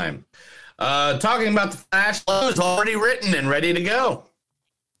long together. Time. Talking about the Flash, it's already written and ready to go.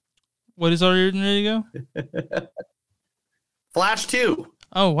 What is already written and ready to go? Flash 2.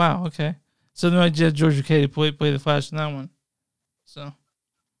 Oh wow, okay. So then I just George McKay to play the Flash in that one. So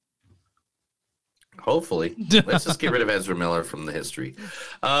hopefully. Let's just get rid of Ezra Miller from the history.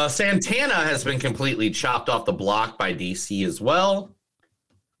 Santana has been completely chopped off the block by DC as well.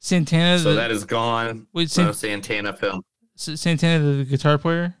 Santana, so that is gone. Wait, Santana film. Santana, the guitar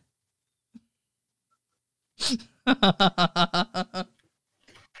player.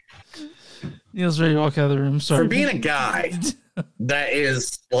 Neil's ready to walk out of the room. Sorry. For being a guy that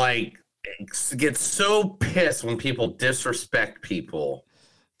is like gets so pissed when people disrespect people,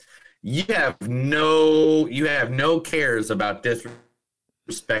 you have no cares about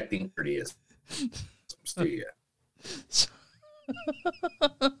disrespecting courteous.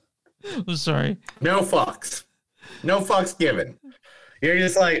 I'm sorry. No fucks given. You're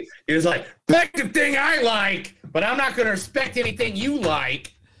just like respect the thing I like, but I'm not going to respect anything you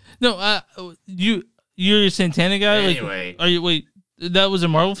like. No, you're a Santana guy. Anyway, are you? Wait, that was a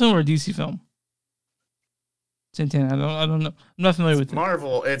Marvel film or a DC film? Santana, I don't know. I'm not familiar with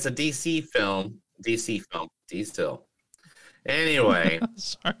Marvel. It's a DC film. DC still. Anyway,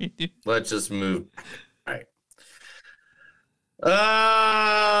 sorry, dude. Let's just move. All right.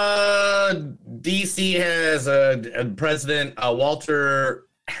 DC has a president, Walter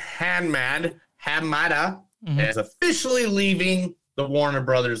Hamada, is officially leaving the Warner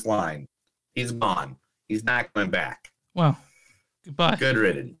Brothers line. He's gone. He's not coming back. Wow. Goodbye. Good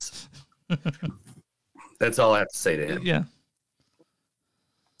riddance. That's all I have to say to him. Yeah.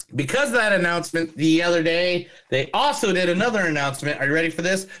 Because of that announcement the other day, they also did another announcement. Are you ready for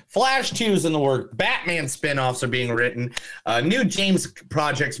this? Flash 2 is in the work. Batman spinoffs are being written. New James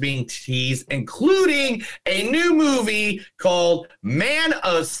projects being teased, including a new movie called Man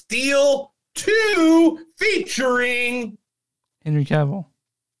of Steel 2 featuring Henry Cavill.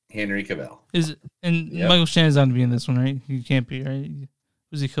 Is it? And yep. Michael Shannon's on to be in this one, right? He can't be, right?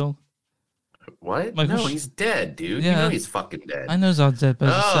 Was he killed? What? No, he's dead, dude. Yeah. You know he's fucking dead. I know he's all dead, but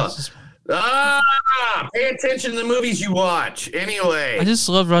pay attention to the movies you watch. Anyway, I just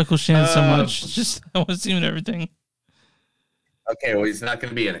love Michael Shannon so much. Just I want to see him in everything. Okay, well he's not going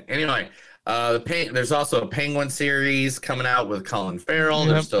to be in it anyway. There's also a Penguin series coming out with Colin Farrell.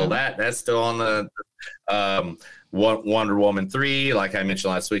 There's still that's still on the Wonder Woman 3. Like I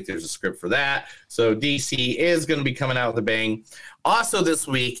mentioned last week, there's a script for that. So DC is going to be coming out with a bang. Also this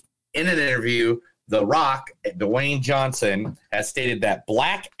week, in an interview, The Rock, Dwayne Johnson, has stated that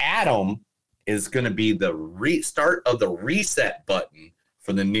Black Adam is going to be the restart of the reset button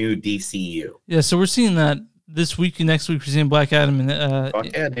for the new DCU. Yeah, so we're seeing that this week and next week. We're seeing Black Adam and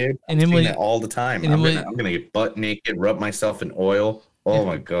fuck yeah, dude. And Emily that all the time. I'm gonna get butt naked, rub myself in oil, Oh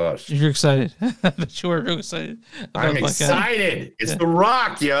my gosh. You're excited. I bet you are real excited. I'm excited. It's The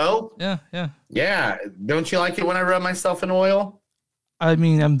Rock, yo. Yeah, yeah. Yeah. Don't you like it when I rub myself in oil? I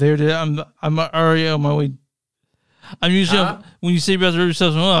mean, I'm already on my way. I'm usually when you say about to rub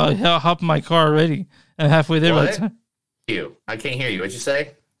yourself, I hop in my car already. I'm halfway there by the time. I can't hear you. What'd you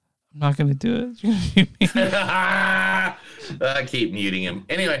say? I'm not gonna do it. I keep muting him.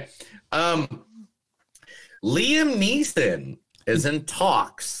 Anyway, Liam Neeson is in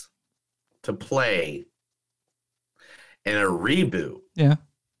talks to play in a reboot. Yeah.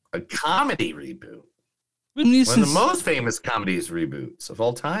 A comedy reboot. Liam Neeson's, one of the most famous comedies reboots of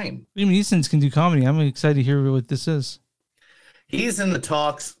all time. Liam Neeson can do comedy. I'm excited to hear what this is. He's in the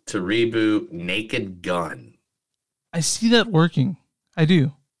talks to reboot Naked Gun. I see that working. I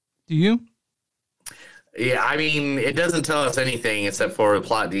do. Do you? Yeah, I mean, it doesn't tell us anything except for the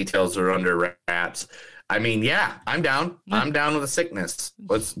plot details are under wraps. I mean, yeah, I'm down. I'm down with the sickness.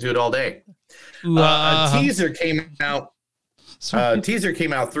 Let's do it all day. A teaser came out. Teaser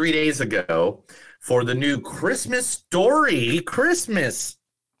came out 3 days ago for the new Christmas Story Christmas.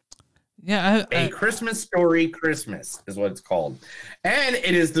 Yeah, A Christmas Story Christmas is what it's called. And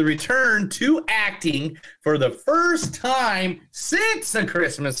it is the return to acting for the first time since A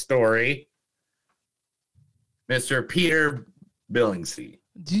Christmas Story, Mr. Peter Billingsley,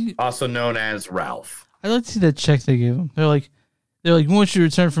 also known as Ralph. I'd like to see that check they gave him. They're like, we want you to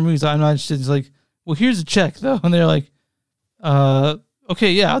return for movies. I'm not interested. It's like, well, here's a check though. And they're like,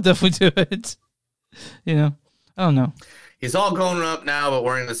 okay, yeah, I'll definitely do it. You know, I don't know. He's all grown up now, but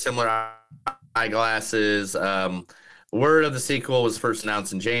wearing the similar eyeglasses. Word of the sequel was first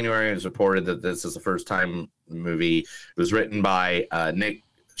announced in January. It was reported that this is the first time the movie. It was written by Nick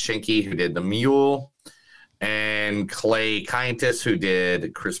Schenke, who did The Mule, and Clay Kientis, who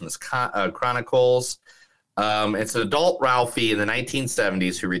did Christmas Chronicles. It's an adult Ralphie in the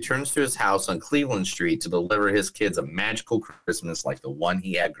 1970s who returns to his house on Cleveland Street to deliver his kids a magical Christmas like the one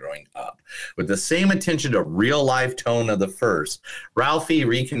he had growing up. With the same attention to real-life tone of the first, Ralphie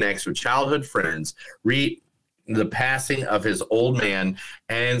reconnects with childhood friends, the passing of his old man,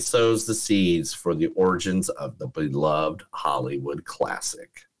 and sows the seeds for the origins of the beloved Hollywood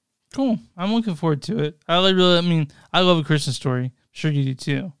classic. Cool. I'm looking forward to it. I love A Christmas Story. I'm sure you do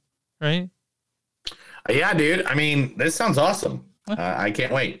too, right? Yeah, dude. I mean, this sounds awesome. I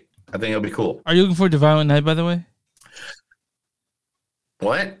can't wait. I think it'll be cool. Are you looking forward to Violent Night, by the way?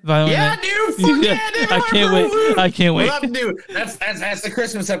 What? Violent yeah, Night. dude. Fuck yeah, dude. I can't wait. I can't wait. We'll have to do. That's the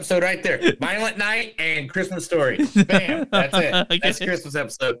Christmas episode right there. Violent Night and Christmas Story. Bam. That's it. Okay. That's the Christmas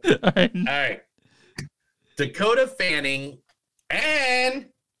episode. All right. Dakota Fanning and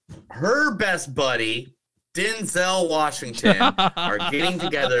her best buddy, Denzel Washington, are getting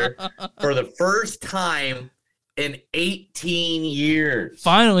together for the first time in 18 years.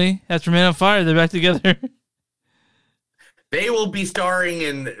 Finally, after Man on Fire, they're back together. They will be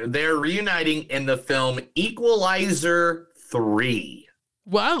they're reuniting in the film Equalizer 3.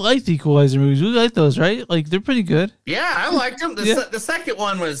 Well, I like the Equalizer movies. We like those, right? Like, they're pretty good. Yeah, I liked them. The second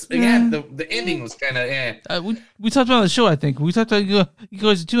one was, again, the ending was kind of, we talked about it on the show, I think. We talked about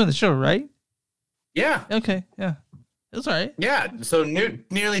Equalizer 2 on the show, right? Yeah. Okay, yeah. That's all right. Yeah, so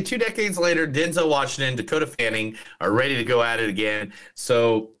nearly 2 decades later, Denzel Washington, Dakota Fanning are ready to go at it again.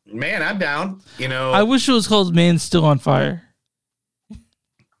 So, man, I'm down. You know, I wish it was called Man Still on Fire.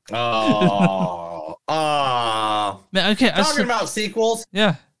 Oh, man. Okay, talking about sequels.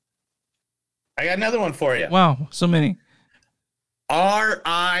 Yeah, I got another one for you. Wow, so many.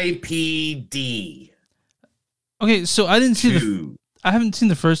 R.I.P.D. Okay, so I didn't see I haven't seen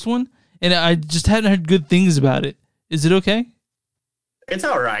the first one, and I just hadn't heard good things about it. Is it okay? It's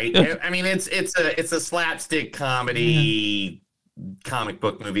all right. I mean, it's a slapstick comedy comic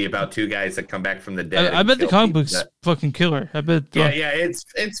book movie about two guys that come back from the dead. I bet the comic book's fucking killer. I bet. Yeah,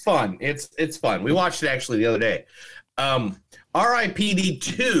 it's fun. It's fun. We watched it actually the other day. R.I.P.D.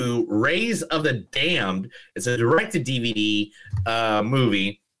 2: Rays of the Damned. It's a direct-to-DVD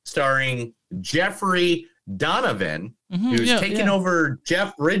movie starring Jeffrey Donovan, who's taking over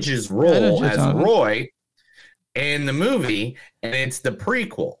Jeff Bridges' role as Roy in the movie, and it's the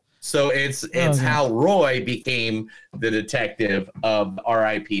prequel. So it's how Roy became the detective of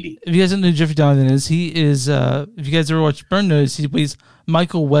R.I.P.D. If you guys don't know who Jeffrey Donovan is, he is. If you guys ever watched Burn Notice, he plays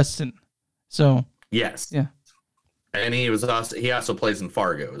Michael Weston. So yes, yeah, and he also plays in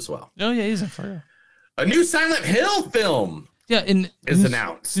Fargo as well. Oh yeah, he's in Fargo. A new Silent Hill film, is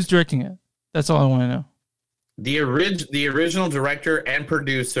announced. Who's directing it? That's all I want to know. The original director and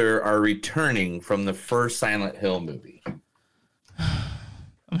producer are returning from the first Silent Hill movie.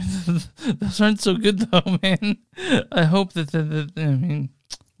 I mean, those aren't so good though, man. I hope that I mean,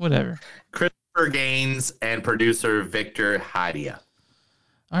 whatever. Christopher Gaines and producer Victor Hadia.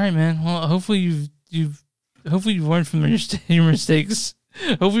 All right, man. Well, hopefully you've learned from your mistakes.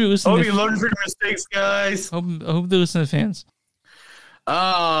 Hopefully you listen. Hope you learned from your mistakes, guys. Hope they listen to fans.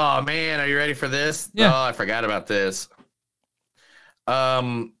 Oh man, are you ready for this? Yeah. Oh, I forgot about this.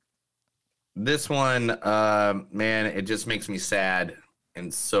 This one, man, it just makes me sad in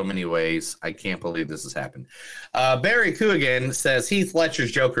so many ways. I can't believe this has happened. Barry Coogan says Heath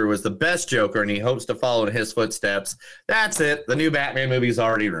Ledger's Joker was the best Joker, and he hopes to follow in his footsteps. That's it. The new Batman movie is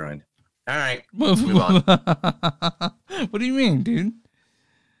already ruined. All right, move on. What do you mean, dude?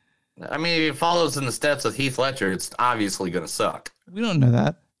 I mean, if it follows in the steps of Heath Ledger, it's obviously going to suck. We don't know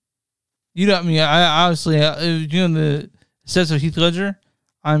that. You know, I mean, I obviously, you know, the steps of Heath Ledger.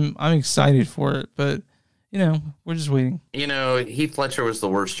 I'm excited for it, but you know, we're just waiting. You know, Heath Ledger was the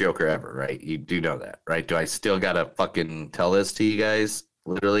worst Joker ever, right? You do know that, right? Do I still gotta fucking tell this to you guys?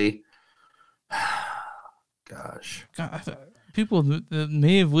 Literally, gosh, God, people that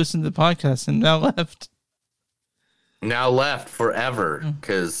may have listened to the podcast and now left. Now left forever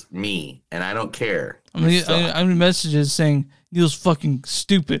because me, and I don't care. I mean, messages saying Neil's fucking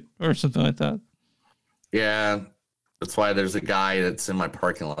stupid or something like that. Yeah. That's why there's a guy that's in my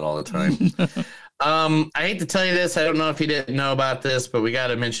parking lot all the time. I hate to tell you this. I don't know if you didn't know about this, but we got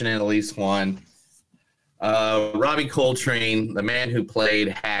to mention it at least one. Robbie Coltrane, the man who played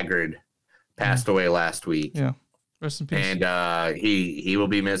Hagrid, passed away last week. Yeah, rest in peace. And he will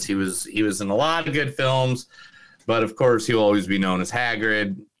be missed. He was in a lot of good films, but of course he will always be known as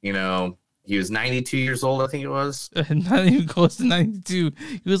Hagrid. You know, he was 92 years old, I think it was. Not even close to 92.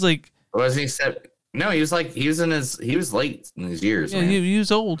 He was like, wasn't he? No, he was late in his years. Yeah, he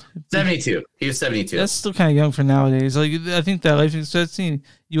was old. 72. He was 72. That's still kind of young for nowadays. Like, I think that life expectancy in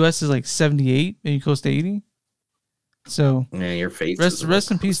U.S. is like 78, maybe close to 80. So yeah, your face.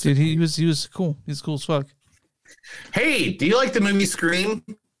 Rest in peace, dude. He was cool. He's cool as fuck. Hey, do you like the movie Scream?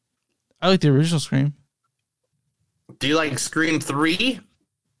 I like the original Scream. Do you like Scream 3?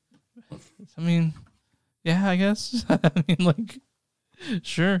 I mean, yeah, I guess. I mean, like,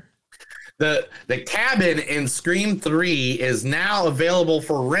 sure. The cabin in Scream 3 is now available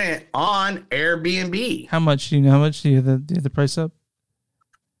for rent on Airbnb. How much do you know? How much do you have the price up?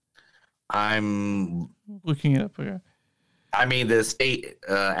 I'm looking it up. Okay. I mean, the state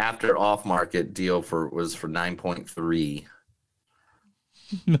after off market deal was for $9.3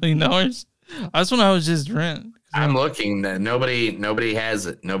 million. That's when I was just rent. I'm looking. Nobody has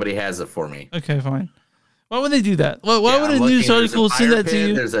it. Nobody has it for me. Okay, fine. Why would they do that? Why would a news article send that to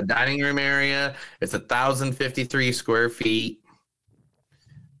you? There's a dining room area. It's 1,053 square feet.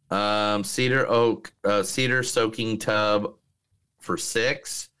 Cedar soaking tub for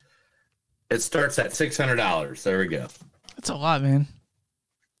 6. It starts at $600. There we go. That's a lot, man.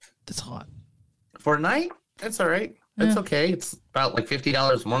 That's a lot for a night. That's all right. That's okay. It's about like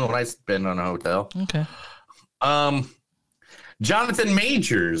 $50 more than what I spend on a hotel. Okay. Jonathan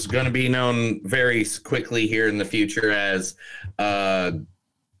Majors going to be known very quickly here in the future as, Conqueror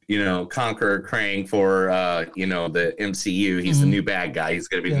Krang for, the MCU. He's the new bad guy. He's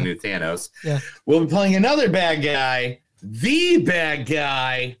going to be the new Thanos. Yeah. We'll be playing another bad guy, the bad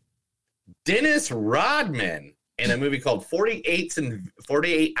guy, Dennis Rodman, in a movie called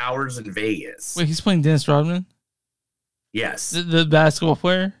 48 Hours in Vegas. Wait, he's playing Dennis Rodman? Yes. The basketball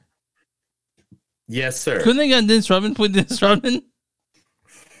player? Yes, sir. Couldn't they get Dennis Rodman play Dennis Rodman?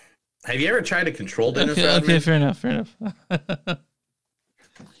 Have you ever tried to control Dennis Rodman? Okay, fair enough.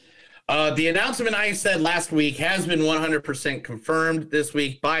 The announcement I said last week has been 100% confirmed this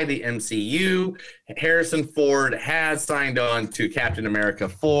week by the MCU. Harrison Ford has signed on to Captain America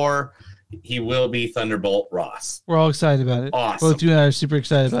 4. He will be Thunderbolt Ross. We're all excited about it. Awesome. Both you and I are super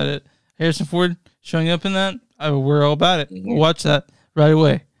excited about it. Harrison Ford showing up in that, we're all about it. We'll watch that right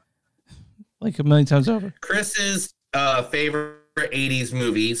away. Like a million times over. Chris's favorite 80s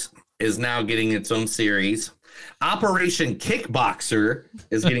movies is now getting its own series. Operation Kickboxer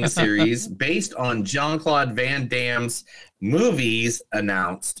is getting a series based on Jean-Claude Van Damme's movies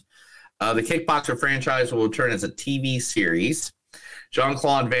announced. The Kickboxer franchise will return as a TV series.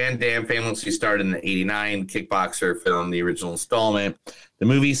 Jean-Claude Van Damme famously starred in the 89 Kickboxer film, the original installment. The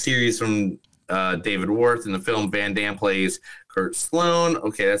movie series from David Worth. In the film, Van Damme plays Kurt Sloan.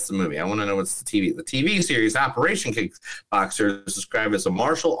 Okay, that's the movie. I want to know what's the TV. The TV series, Operation Kickboxer, is described as a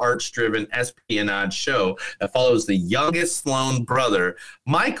martial arts-driven espionage show that follows the youngest Sloan brother,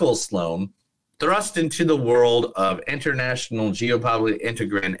 Michael Sloan, thrust into the world of international geopolitical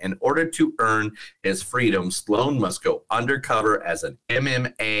integrin. In order to earn his freedom, Sloan must go undercover as an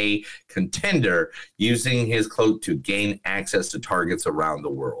MMA contender, using his cloak to gain access to targets around the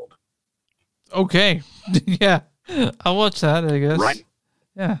world. Okay. Yeah. I'll watch that, I guess. Right.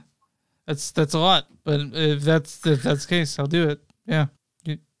 Yeah. That's a lot. But if that's the case, I'll do it. Yeah.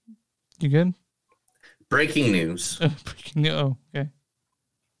 You good? Breaking news. Oh, okay.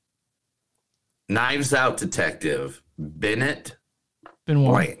 Knives Out detective Bennett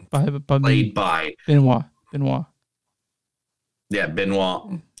Benoit. played by Benoit. Yeah,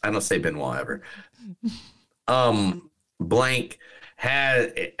 Benoit. I don't say Benoit ever. Blank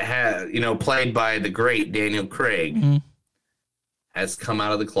had played by the great Daniel Craig, has come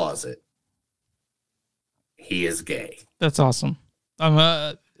out of the closet. He is gay. That's awesome.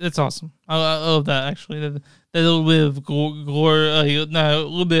 That's awesome. I love that, actually. That little bit of a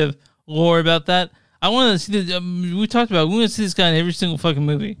little bit of lore about that. I want to see this. We talked about. We want to see this guy in every single fucking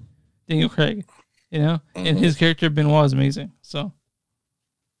movie. Daniel Craig, and his character Benoit is amazing. So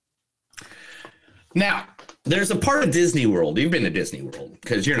now there's a part of Disney World. You've been to Disney World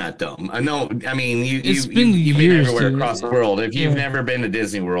because you're not dumb. I know. I mean, you've been everywhere across the world. If you've never been to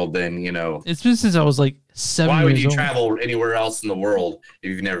Disney World, then it's been since I was like 7 Why would you years old. travel anywhere else in the world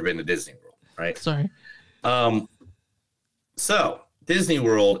if you've never been to Disney World, right? Sorry. So Disney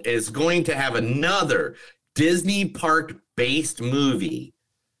World is going to have another Disney park-based movie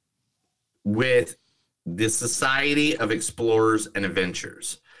with the Society of Explorers and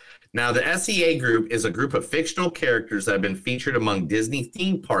Adventures. Now, the SEA group is a group of fictional characters that have been featured among Disney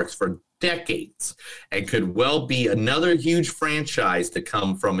theme parks for decades and could well be another huge franchise to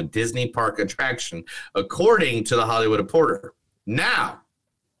come from a Disney park attraction, according to the Hollywood Reporter. Now,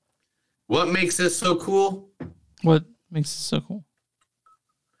 what makes this so cool? What makes it so cool?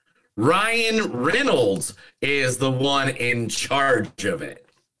 Ryan Reynolds is the one in charge of it.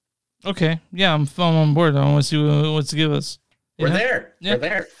 Okay. Yeah, I'm on board. I want to see what he wants to give us. We're there. Yeah. We're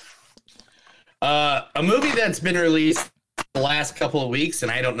there. A movie that's been released the last couple of weeks,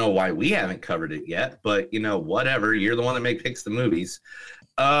 and I don't know why we haven't covered it yet, but whatever. You're the one that picks the movies.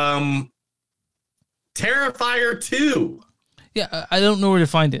 Terrifier 2. Yeah, I don't know where to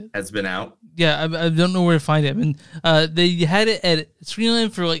find it. Has been out. Yeah, I don't know where to find it. I mean, they had it at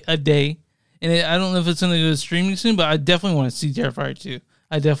Screenland for like a day, and I don't know if it's going to go to streaming soon, but I definitely want to see Terrifier 2.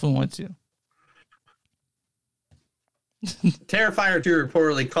 I definitely want to. Terrifier 2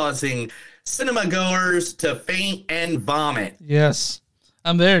 reportedly causing cinema goers to faint and vomit. Yes.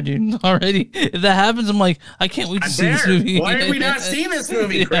 I'm there, dude, already. If that happens, I'm like, I can't wait to see this movie. Why are we not seeing this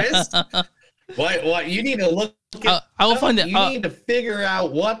movie, Chris? What? You need to look at I will find it. You need to figure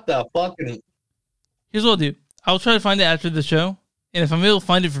out what the fucking... Here's what I'll do. I'll try to find it after the show, and if I'm able to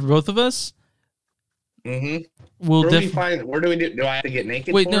find it for both of us, we'll definitely... Where do we do? Do I have to get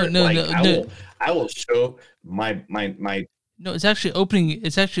naked? Wait, for no, it? I will show my. No, it's actually opening.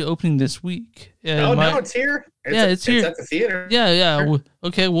 It's actually opening this week. No, it's here. It's here. It's at the theater. Yeah. Sure.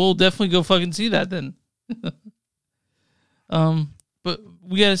 Okay, we'll definitely go fucking see that then. But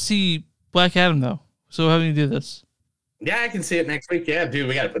we gotta see Black Adam though. So how do you do this? Yeah, I can see it next week. Yeah, dude,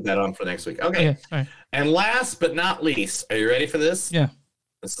 we got to put that on for next week. Okay. All right. And last but not least, are you ready for this? Yeah.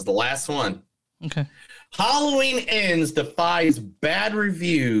 This is the last one. Okay. Halloween Ends defies bad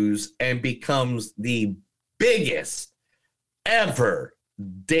reviews and becomes the biggest ever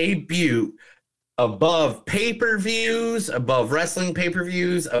debut above pay-per-views, above wrestling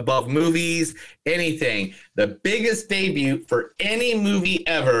pay-per-views, above movies, anything. The biggest debut for any movie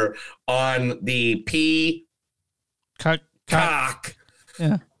ever on the Cock.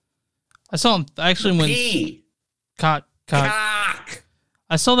 Yeah. I saw him actually when Cock.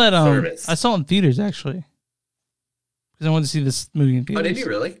 I saw that Service. I saw it in theaters actually. Because I wanted to see this movie in theaters. Oh, did you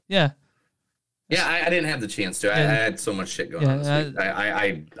really? Yeah. Yeah, I didn't have the chance to. I had so much shit going on this week.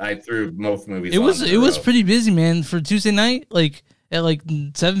 I threw both movies. It was pretty busy, man, for Tuesday night, like at like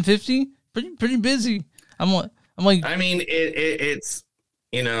 7:50. Pretty busy. I'm like. I mean, it's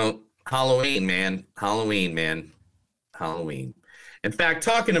Halloween, man. Halloween. In fact,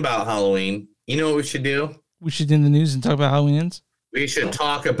 talking about Halloween, you know what we should do? We should end the news and talk about Halloween Ends. We should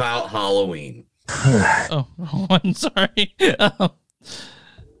talk about Halloween. Oh, I'm sorry. Did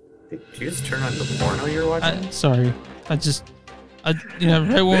you just turn on the porno you're watching? Sorry. Right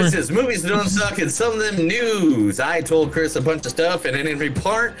when this is Movies That Don't Suck and Some of Them News. I told Chris a bunch of stuff, and in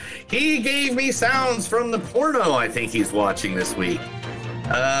report, he gave me sounds from the porno I think he's watching this week.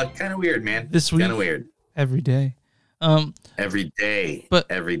 Kind of weird, man. This week? Kind of weird. Every day. Every day. But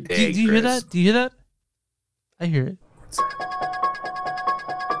every day, do you hear that? Do you hear that? I hear it.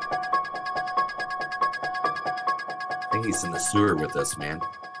 he's in the sewer with us, man.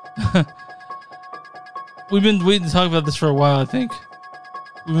 We've been waiting to talk about this for a while, I think.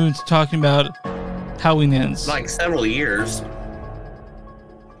 We've been talking about Halloween Ends. Like several years.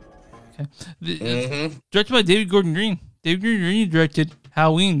 Okay. Directed by David Gordon Green. David Gordon Green directed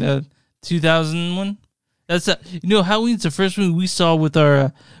Halloween, the 2001. That's Halloween's the first movie we saw with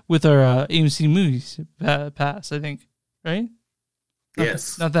our AMC movies pass, I think, right?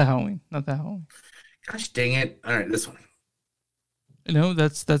 Yes. Not that Halloween. Not that Halloween. Gosh dang it! All right, this one. No,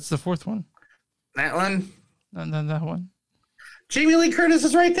 that's the fourth one. That one. Not that one. Jamie Lee Curtis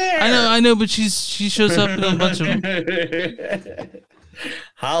is right there. I know, but she shows up in a bunch of them.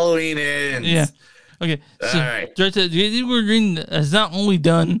 Halloween Ends. Yeah. Okay. So, all right. Director David Gordon Green has not only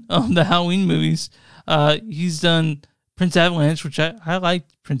done the Halloween movies, he's done Prince Avalanche, which I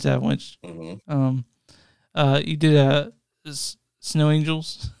liked Prince Avalanche. He did Snow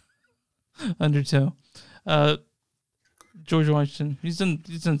Angels, Undertow, George Washington. He's done.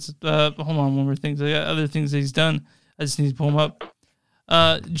 Hold on, one more thing. I got other things that he's done. I just need to pull him up.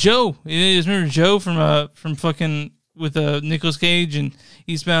 Joe. You guys remember Joe from fucking with Nicolas Cage and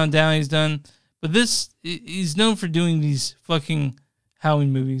Eastbound Down? He's done, but he's known for doing these fucking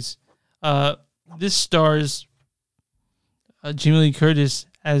Halloween movies. This stars Jamie Lee Curtis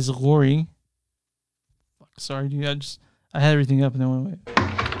as Laurie. Fuck, sorry, dude. I had everything up and then went away.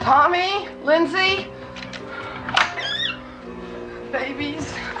 Tommy, Lindsay,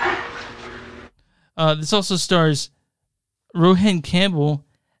 babies. This also stars Rohan Campbell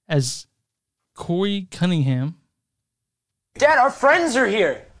as Corey Cunningham. Dad, our friends are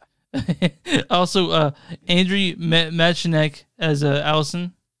here. Also, Andrew Machinek as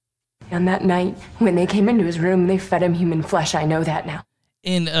Allison. On that night, when they came into his room, they fed him human flesh. I know that now.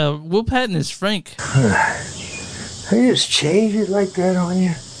 And Will Patton is Frank. They just change it like that on you?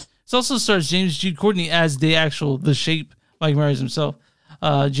 This also stars James Jude Courtney as the Shape, Mike Myers himself.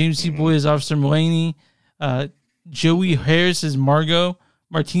 James C. Boyd as Officer Mulaney. Joey Harris as Margot.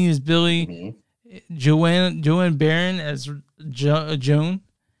 Martine as Billy. Joanne Barron as Joan.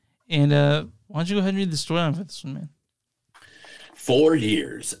 And why don't you go ahead and read the storyline for this one, man? 4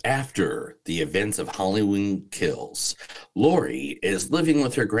 years after the events of Halloween Kills, Laurie is living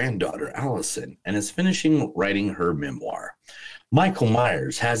with her granddaughter, Allison, and is finishing writing her memoir. Michael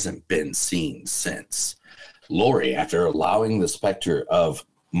Myers hasn't been seen since. Laurie, after allowing the specter of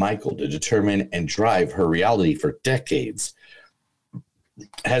Michael to determine and drive her reality for decades,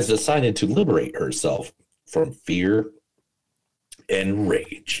 has decided to liberate herself from fear and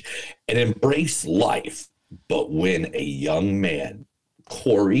rage and embrace life. But when a young man,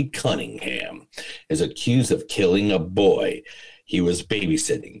 Corey Cunningham, is accused of killing a boy he was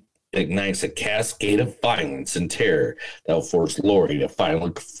babysitting, it ignites a cascade of violence and terror that will force Laurie to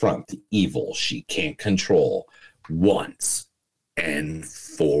finally confront the evil she can't control once and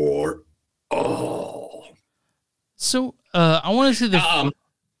for all. So, I want to say the...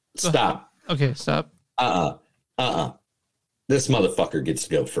 Stop. Okay, stop. This motherfucker gets to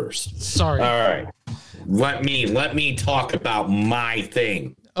go first. Sorry. All right. Let me talk about my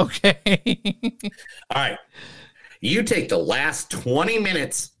thing. Okay. All right. You take the last 20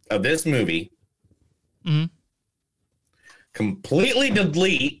 minutes of this movie, completely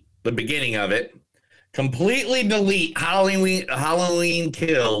delete the beginning of it, completely delete Halloween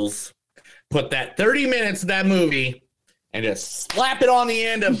Kills, put that 30 minutes of that movie, and just slap it on the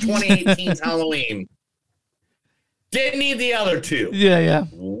end of 2018's Halloween. Didn't need the other two. Yeah.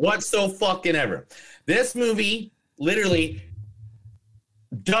 Whatsoever. This movie literally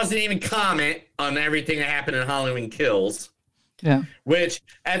doesn't even comment on everything that happened in Halloween Kills. Yeah. Which,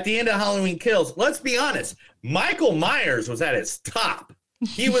 at the end of Halloween Kills, let's be honest, Michael Myers was at his top.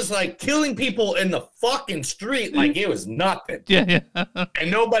 He was like killing people in the fucking street like it was nothing. Yeah. And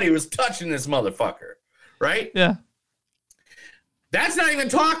nobody was touching this motherfucker. Right? Yeah. That's not even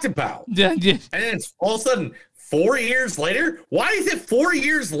talked about. Yeah. And then it's all of a sudden 4 years later? Why is it 4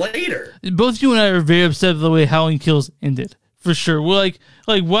 years later? Both you and I are very upset with the way Halloween Kills ended. For sure. We're like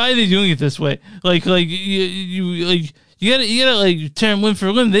why are they doing it this way? You gotta like tear them limb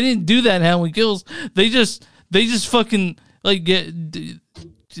for limb. They didn't do that in Halloween Kills. They just fucking like get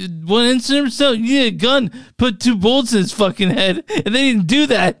one incident. So you need a gun, put 2 bullets in his fucking head, and they didn't do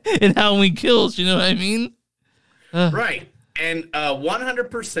that in Halloween Kills. You know what I mean? Right. And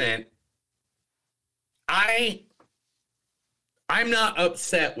 100%. I'm not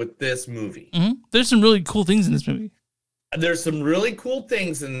upset with this movie. Mm-hmm. There's some really cool things in this movie. There's some really cool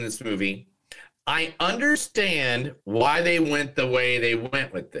things in this movie. I understand why they went the way they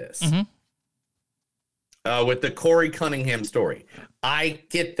went with this. Mm-hmm. with the Corey Cunningham story. I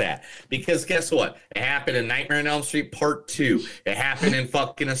get that, because guess what? It happened in Nightmare on Elm Street Part 2. It happened in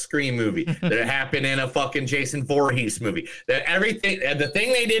fucking a Scream movie. That it happened in a fucking Jason Voorhees movie. That everything, the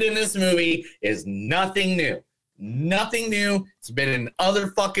thing they did in this movie is nothing new. Nothing new. It's been in other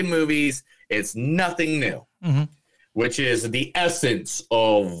fucking movies. It's nothing new, which is the essence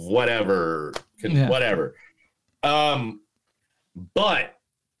of whatever. Whatever. But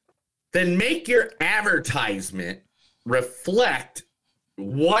then make your advertisement reflect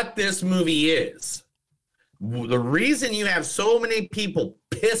what this movie is. The reason you have so many people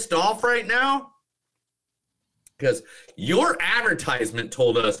pissed off right now, because your advertisement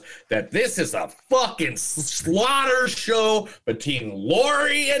told us that this is a fucking slaughter show between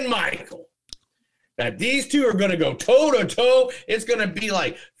Laurie and Michael. That these two are going to go toe to toe. It's going to be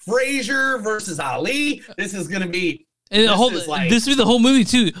like Frazier versus Ali. This is going to be. And this will be the whole movie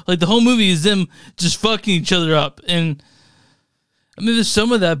too. Like the whole movie is them just fucking each other up. And I mean, there's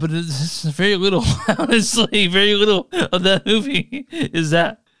some of that, but it's very little. Honestly, very little of that movie is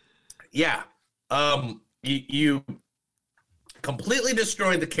that. Yeah, you completely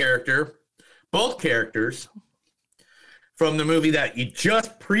destroyed the character, both characters, from the movie that you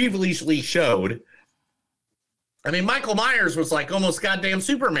just previously showed. I mean, Michael Myers was like almost goddamn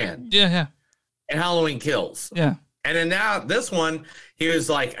Superman. Yeah. And Halloween Kills. Yeah. And then now this one, he was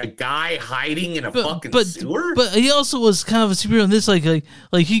like a guy hiding in a fucking sewer. But he also was kind of a superhero in this, like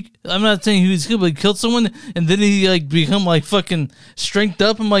he. I'm not saying he was good, but he killed someone and then he like become like fucking strengthed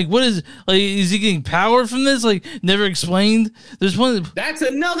up. I'm like, what is like? Is he getting power from this? Like, never explained. There's one. That's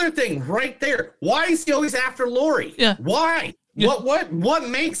another thing right there. Why is he always after Laurie? Yeah. Why? Yeah. What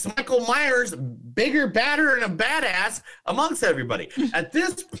makes Michael Myers bigger, badder, and a badass amongst everybody? At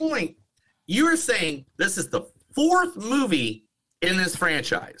this point, you are saying this is the fourth movie in this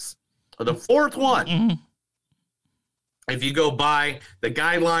franchise, or the fourth one. If you go by the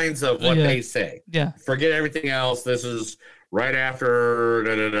guidelines of what they say, forget everything else. This is right after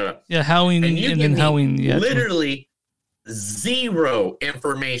Halloween, and then Halloween. Literally zero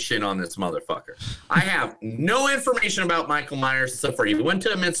information on this motherfucker. I have no information about Michael Myers except for he went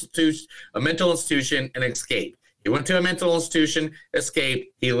to a mental institution and escaped. He went to a mental institution,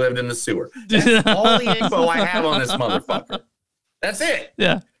 escaped, he lived in the sewer. That's all the info I have on this motherfucker. That's it.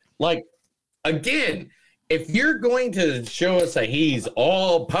 Yeah. Like, again, if you're going to show us that he's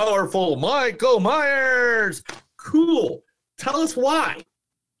all-powerful Michael Myers, cool. Tell us why.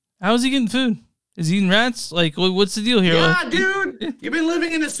 How's he getting food? Is he eating rats? Like, what's the deal here? Yeah, dude. You've been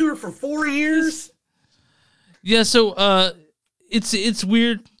living in the sewer for 4 years. Yeah, so it's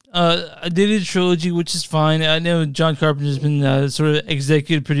weird. I did a trilogy, which is fine. I know John Carpenter's been sort of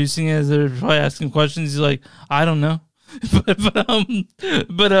executive producing it, as they're probably asking questions. He's like, I don't know,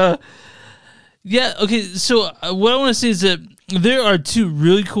 yeah. Okay, so what I want to say is that there are two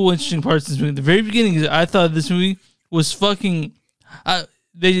really cool, interesting parts in this movie. The very beginning, I thought this movie was fucking.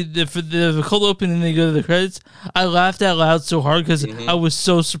 For the cold open and they go to the credits, I laughed out loud so hard because I was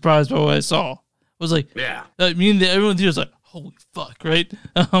so surprised by what I saw. I was like, me and everyone here was like, holy fuck, right?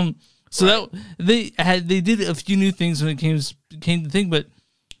 So that they did a few new things when it came to thing, but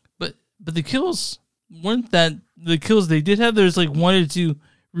the kills weren't that the kills they did have. There's like one or two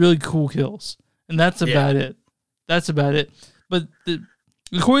really cool kills, and that's about it. That's about it. But the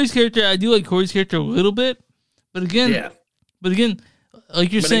Corey's character, I do like Corey's character a little bit, but again,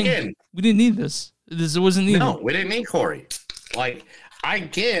 like you're saying, we didn't need this. This wasn't needed. No, we didn't need Corey. Like, I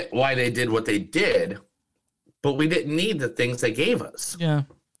get why they did what they did, but we didn't need the things they gave us. Yeah.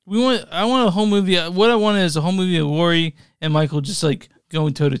 I want a whole movie. What I wanted is a whole movie of Laurie and Michael just like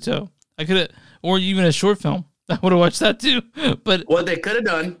going toe to toe. I could have, or even a short film. I would have watched that too. But what they could have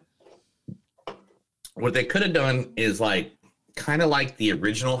done is like kind of like the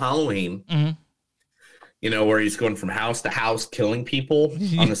original Halloween. You know, where he's going from house to house killing people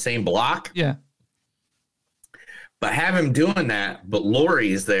on the same block. Yeah. But have him doing that, but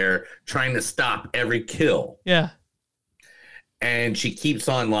Laurie's there trying to stop every kill. Yeah. And she keeps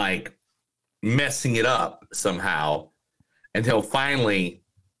on like messing it up somehow until finally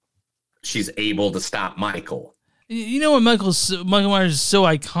she's able to stop Michael. You know what Michael Myers is so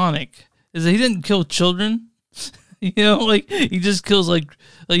iconic is that he didn't kill children. You know, like he just kills like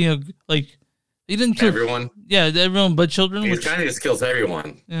he didn't kill everyone. Yeah, everyone but children. He kind of just kills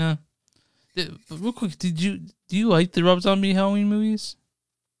everyone. Yeah. But real quick, do you like the Rob Zombie Halloween movies?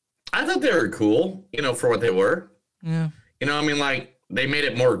 I thought they were cool, you know, for what they were. Yeah. You know, I mean, like they made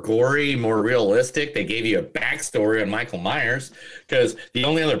it more gory, more realistic. They gave you a backstory on Michael Myers, because the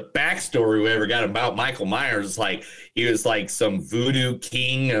only other backstory we ever got about Michael Myers is like he was like some voodoo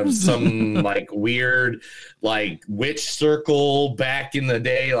king of some like weird like witch circle back in the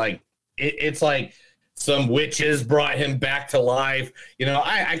day. Like it's like some witches brought him back to life. You know,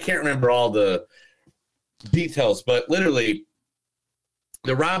 I can't remember all the details, but literally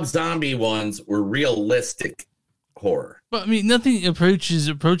the Rob Zombie ones were realistic horror. But I mean, nothing approaches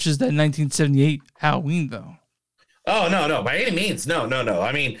that 1978 Halloween though. Oh no, by any means, no.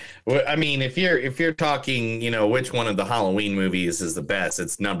 I mean, if you're talking, you know, which one of the Halloween movies is the best,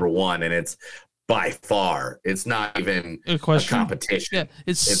 it's number one, and it's by far. It's not even a competition. Yeah,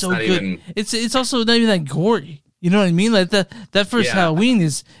 it's so not good. Even, it's also not even that gory. You know what I mean? Like that first Halloween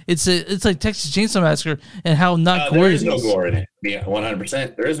it's like Texas Chainsaw Massacre, and how not gory. There is no gore in it. Yeah,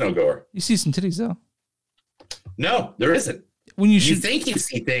 100%. There is no gore. You see some titties though. No, there isn't. When you think you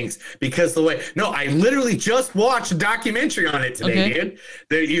see things because the way. No, I literally just watched a documentary on it today,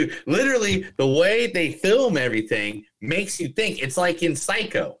 dude. The way they film everything makes you think. It's like in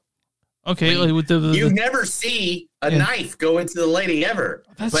Psycho. Okay, like with you never see a knife go into the lady ever,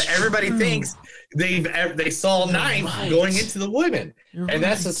 but everybody thinks they saw a knife going into the woman, and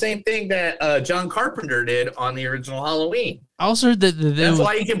that's the same thing that John Carpenter did on the original Halloween. I also heard that that's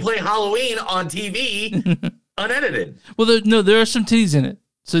why you can play Halloween on TV unedited. Well, there are some titties in it,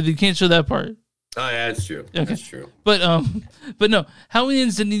 so you can't show that part. Oh yeah, that's true. Okay. That's true. But no, Halloween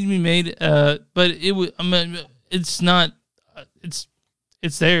didn't need to be made. But it was. I mean, it's not.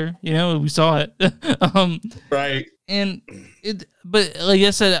 It's there, you know. We saw it, right? And but like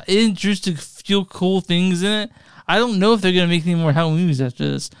I said, it introduced a few cool things in it. I don't know if they're gonna make any more Halloween movies after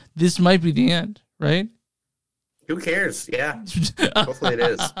this. This might be the end, right? Who cares? Yeah, hopefully it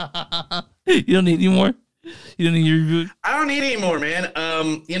is. You don't need any more. You don't need your reboot. I don't need any more, man.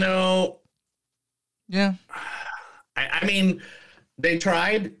 You know. Yeah. I mean, they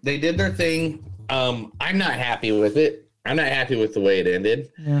tried. They did their thing. I'm not happy with it. I'm not happy with the way it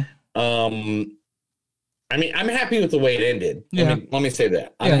ended. Yeah. I mean, I'm happy with the way it ended. Yeah. Let me say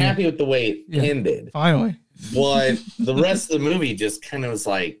that. I'm happy with the way it ended. Finally. But the rest of the movie just kind of was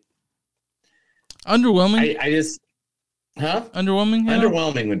like underwhelming. I just underwhelming.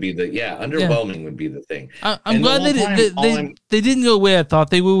 Underwhelming would be underwhelming would be the thing. I'm glad they didn't go the way I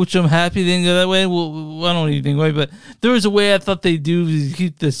thought they would, which I'm happy they didn't go that way. Well, I don't even think way, but there was a way I thought they do to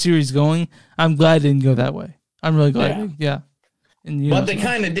keep the series going. I'm glad they didn't go that way. I'm really glad. Yeah. And but they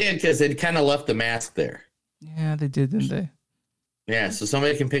kind of did, because they kind of left the mask there. Yeah, they did, didn't they? Yeah, so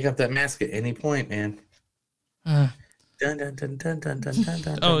somebody can pick up that mask at any point, man. Oh,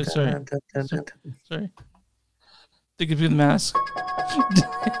 sorry. Sorry. They could be the mask.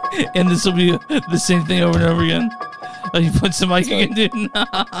 And this will be the same thing over and over again. Oh, you put some mic again, dude.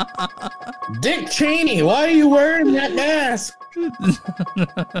 Dick Cheney, why are you wearing that mask?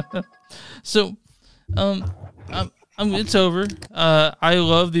 So, it's over. I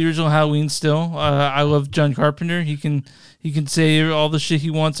love the original Halloween still. I love John Carpenter. He can say all the shit he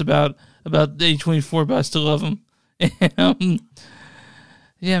wants about A24, but I still love him.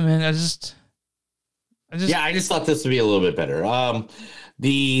 Yeah, man. I just thought this would be a little bit better.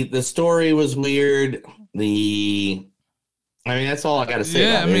 The story was weird. That's all I got to say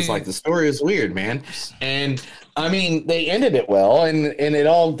about it. It's like the story is weird, man. And I mean, they ended it well, and it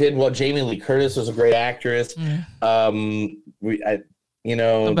all did well. Jamie Lee Curtis was a great actress. Badass.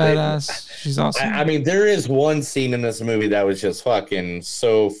 She's awesome. I mean, there is one scene in this movie that was just fucking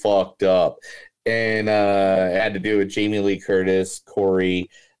so fucked up, and it had to do with Jamie Lee Curtis, Corey,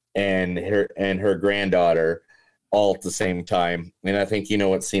 and her granddaughter all at the same time. And I think you know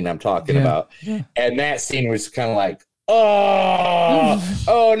what scene I'm talking about. Yeah. And that scene was kind of like,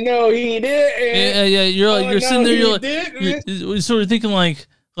 oh no, he didn't. Yeah. You're sitting there. You're sort of thinking like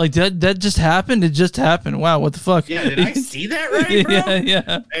that just happened. It just happened. Wow, what the fuck? Yeah, did I see that right, bro?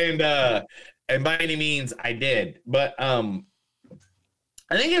 Yeah. And by any means, I did. But I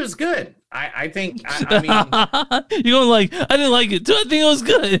think it was good. I think. I mean, you're going like, I didn't like it. I think it was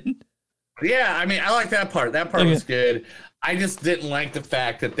good. Yeah, I mean, I like that part. That part was good. I just didn't like the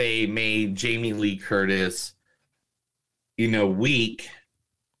fact that they made Jamie Lee Curtis, weak.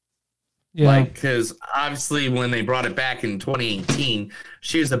 Yeah. Because obviously when they brought it back in 2018,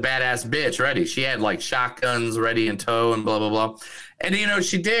 she was a badass bitch ready. She had shotguns ready in tow and blah, blah, blah. And,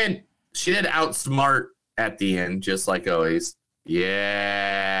 she did outsmart at the end, just like always.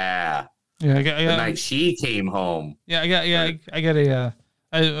 Yeah. Yeah. The night she came home. Yeah. I got a,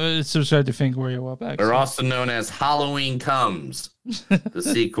 it's so sad to think where you were back. They're also known as Halloween Comes, the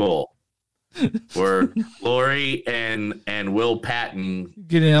sequel. where Lori and Will Patton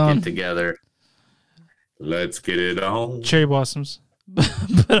Get it on. get together. Let's get it on. Cherry blossoms. But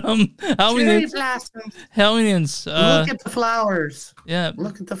Halloween Cherry ends. blossoms. Halloween ends. Look at the flowers. Yeah.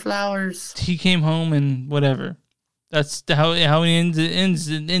 Look at the flowers. He came home and whatever. That's how Halloween ends.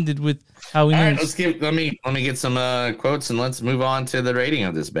 It ended with Halloween All right, ends. let me get some quotes and let's move on to the rating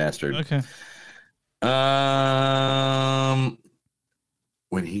of this bastard. Okay.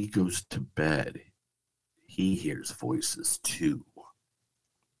 When he goes to bed, he hears voices too.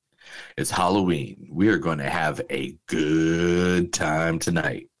 It's Halloween. We are going to have a good time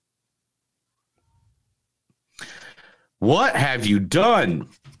tonight. What have you done?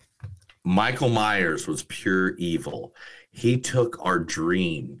 Michael Myers was pure evil. He took our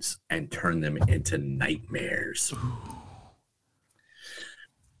dreams and turned them into nightmares.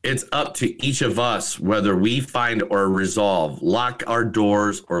 It's up to each of us whether we find or resolve, lock our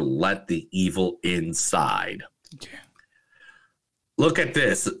doors, or let the evil inside. Okay. Look at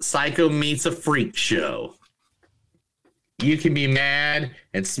this. Psycho meets a freak show. You can be mad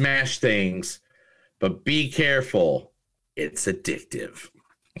and smash things, but be careful. It's addictive.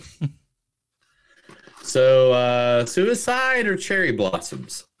 So, suicide or cherry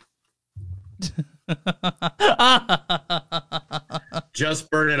blossoms? Just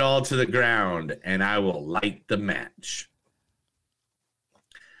burn it all to the ground and I will light the match.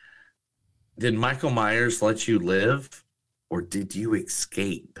 Did Michael Myers let you live or did you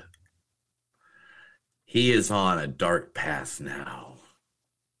escape? He is on a dark path now.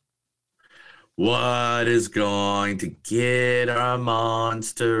 What is going to get our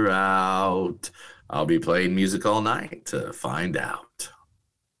monster out? I'll be playing music all night to find out.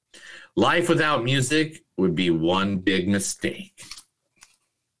 Life without music would be one big mistake.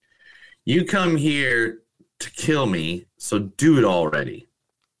 You come here to kill me, so do it already.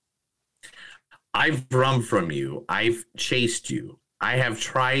 I've run from you. I've chased you. I have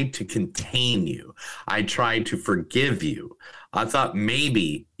tried to contain you. I tried to forgive you. I thought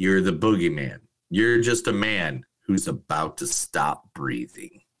maybe you're the boogeyman. You're just a man who's about to stop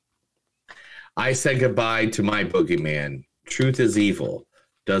breathing. I said goodbye to my boogeyman. Truth is evil.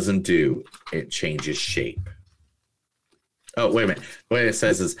 Doesn't do. It changes shape. Oh, wait a minute. What it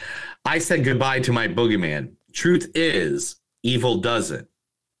says is, I said goodbye to my boogeyman. Truth is, evil doesn't.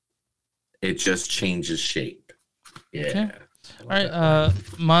 It just changes shape. Yeah. Okay. All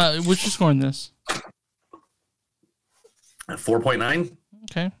right. What's your score on this? 4.9.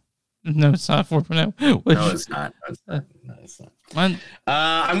 Okay. No, it's not 4.0. No, it's not. No, it's not.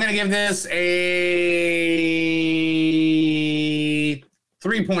 I'm going to give this a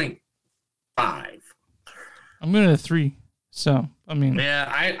 3.5. I'm going to 3. So, I mean. Yeah,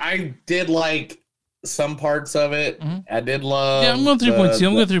 I did like some parts of it. Mm-hmm. I did love. Yeah, I'm going 3.2.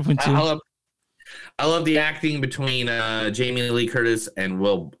 I'm going 3.2. I love the acting between Jamie Lee Curtis and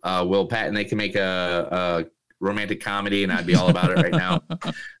Will Patton. They can make a romantic comedy, and I'd be all about it right now.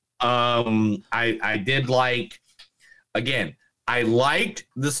 I did like, again, I liked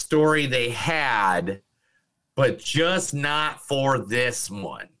the story they had, but just not for this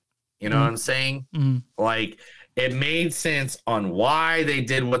one. You know what I'm saying? Mm-hmm. Like, it made sense on why they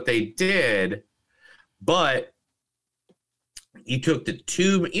did what they did, but you took the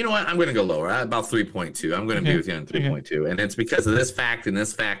two. You know what? I'm going to go lower. About 3.2. I'm going to be with you on 3.2. And it's because of this fact and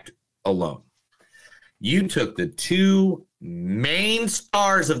this fact alone. You took the two main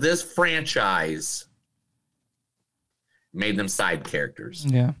stars of this franchise, made them side characters.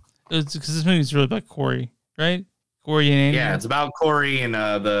 Yeah. It's because this movie is really about Corey, right? Corey and Annie. Yeah, it's about Corey and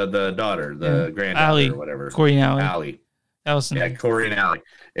the daughter, the granddaughter Allie, or whatever. Corey and Allie. Allie. Allison. Yeah, Corey and Allie.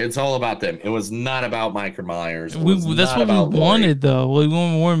 It's all about them. It was not about Michael Myers. That's what we wanted, though. We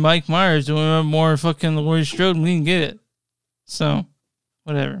wanted more Mike Myers. We wanted more fucking Laurie Strode. We didn't get it. So,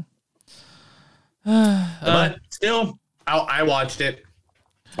 whatever. But still, I watched it.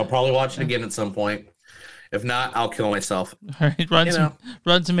 I'll probably watch it again at some point. If not, I'll kill myself. All right,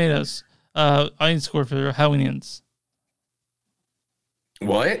 Rotten Tomatoes. Audience score for Halloween Ends.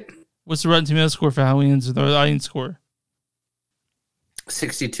 What? What's the Rotten Tomatoes score for Halloween Ends? The audience score.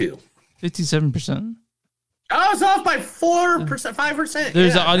 62. 57%. Oh, it's off by 4%, 5%.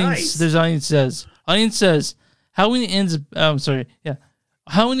 There's an audience. Nice. There's audience says Halloween Ends. I'm sorry. Yeah.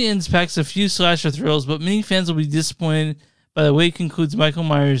 Halloween Ends packs a few slasher thrills, but many fans will be disappointed by the way it concludes Michael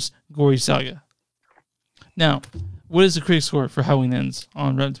Myers' gory saga. Now, what is the critic score for Halloween Ends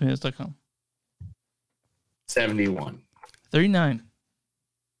on RottenTomatoes.com? 71. 39.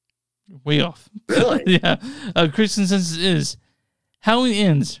 Way off. Really? Yeah. Critic consensus is Halloween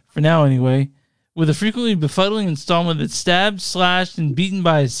Ends, for now anyway, with a frequently befuddling installment that's stabbed, slashed, and beaten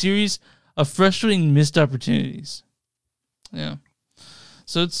by a series of frustrating missed opportunities. Yeah.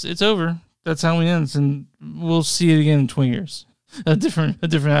 So it's over. That's Halloween ends, and we'll see it again in 20 years. A different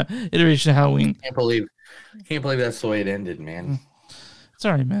iteration of Halloween. Can't believe that's the way it ended, man. It's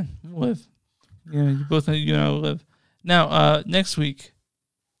all right, man. We'll live. You both know how to live. Now, next week.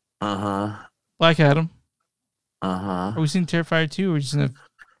 Black Adam. Are we seeing Terrifier 2 or just gonna,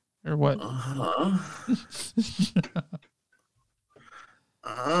 or what?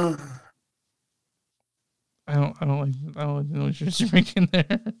 I don't know what you're drinking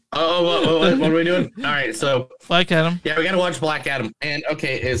there. What are we doing? All right, so Black Adam. Yeah, we got to watch Black Adam. And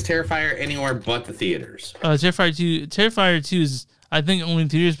okay, is Terrifier anywhere but the theaters? Terrifier 2 is, I think, only in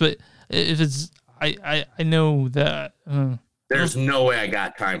theaters, but if it's, I know that. There's no way I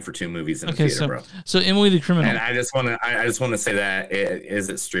got time for 2 movies in the theater, bro. So Emily the Criminal. And I just want to say that is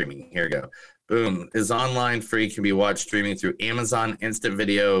it streaming? Here we go. Boom. Is online free, can be watched streaming through Amazon Instant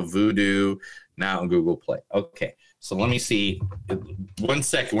Video, Vudu, now on Google Play. Okay. So let me see. 1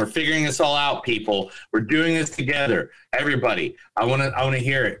 second. We're figuring this all out, people. We're doing this together. Everybody, I want to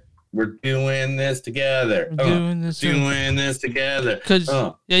hear it. We're doing this together. Doing this together. Because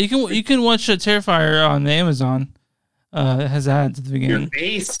yeah, you can watch Terrifier on Amazon. It has ads at the beginning. Your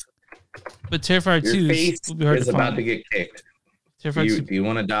face. But Terrifier 2 will be hard is to find. about to get kicked. Terrifier 2. Do you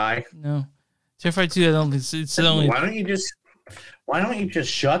want to die? No. Terrifier 2, I don't think it's only. Why don't you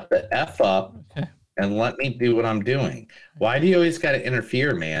just shut the F up and let me do what I'm doing? Why do you always got to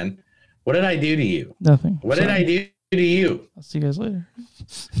interfere, man? What did I do to you? Nothing. What did I do to you? I'll see you guys later.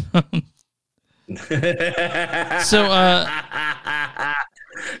 So,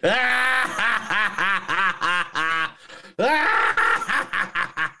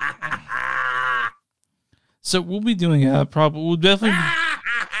 so we'll be doing we'll definitely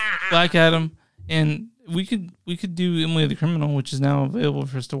Black Adam, and we could do Emily the Criminal, which is now available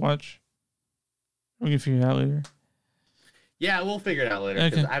for us to watch. We can figure it out later. Yeah, we'll figure it out later.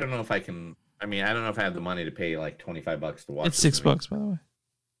 Okay. I don't know if I can. I mean, I don't know if I have the money to pay like $25 to watch. It's $6, by the way.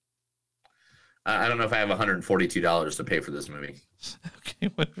 I don't know if I have $142 to pay for this movie.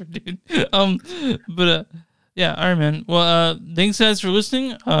 Okay, whatever, dude. Yeah, all right, man. Well, thanks guys for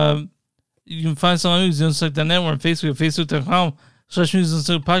listening. You can find some movies on Suck.net. We're on Facebook,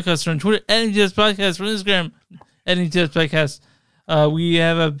 facebook.com/movies-on-suck-podcast. We're on Twitter, @NTS Podcast. We're on Instagram, @NTS Podcast. We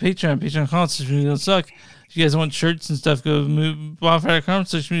have a Patreon, patreon.com/movies-on-suck. If you guys want shirts and stuff, go to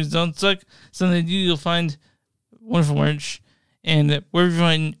bonfire.com/movies-on-suck. Something to do, you'll find wonderful merch. And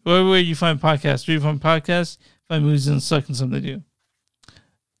wherever you find podcasts, find movies and suck and something to do.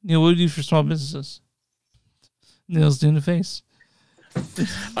 Neil, what do you do for small businesses? Neil's doing the face.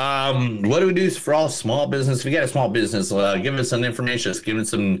 What do we do for all small business? If you got a small business, give us some information, give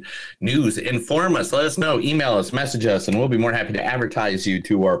us some news, inform us, let us know, email us, message us, and we'll be more happy to advertise you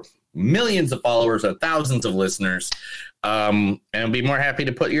to our millions of followers, or thousands of listeners, and be more happy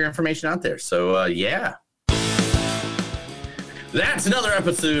to put your information out there. So, yeah. That's another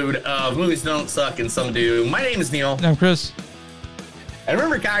episode of Movies Don't Suck and Some Do. My name is Neil. I'm Chris. And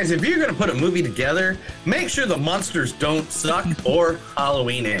remember, guys, if you're going to put a movie together, make sure the monsters don't suck or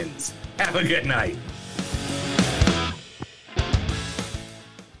Halloween ends. Have a good night.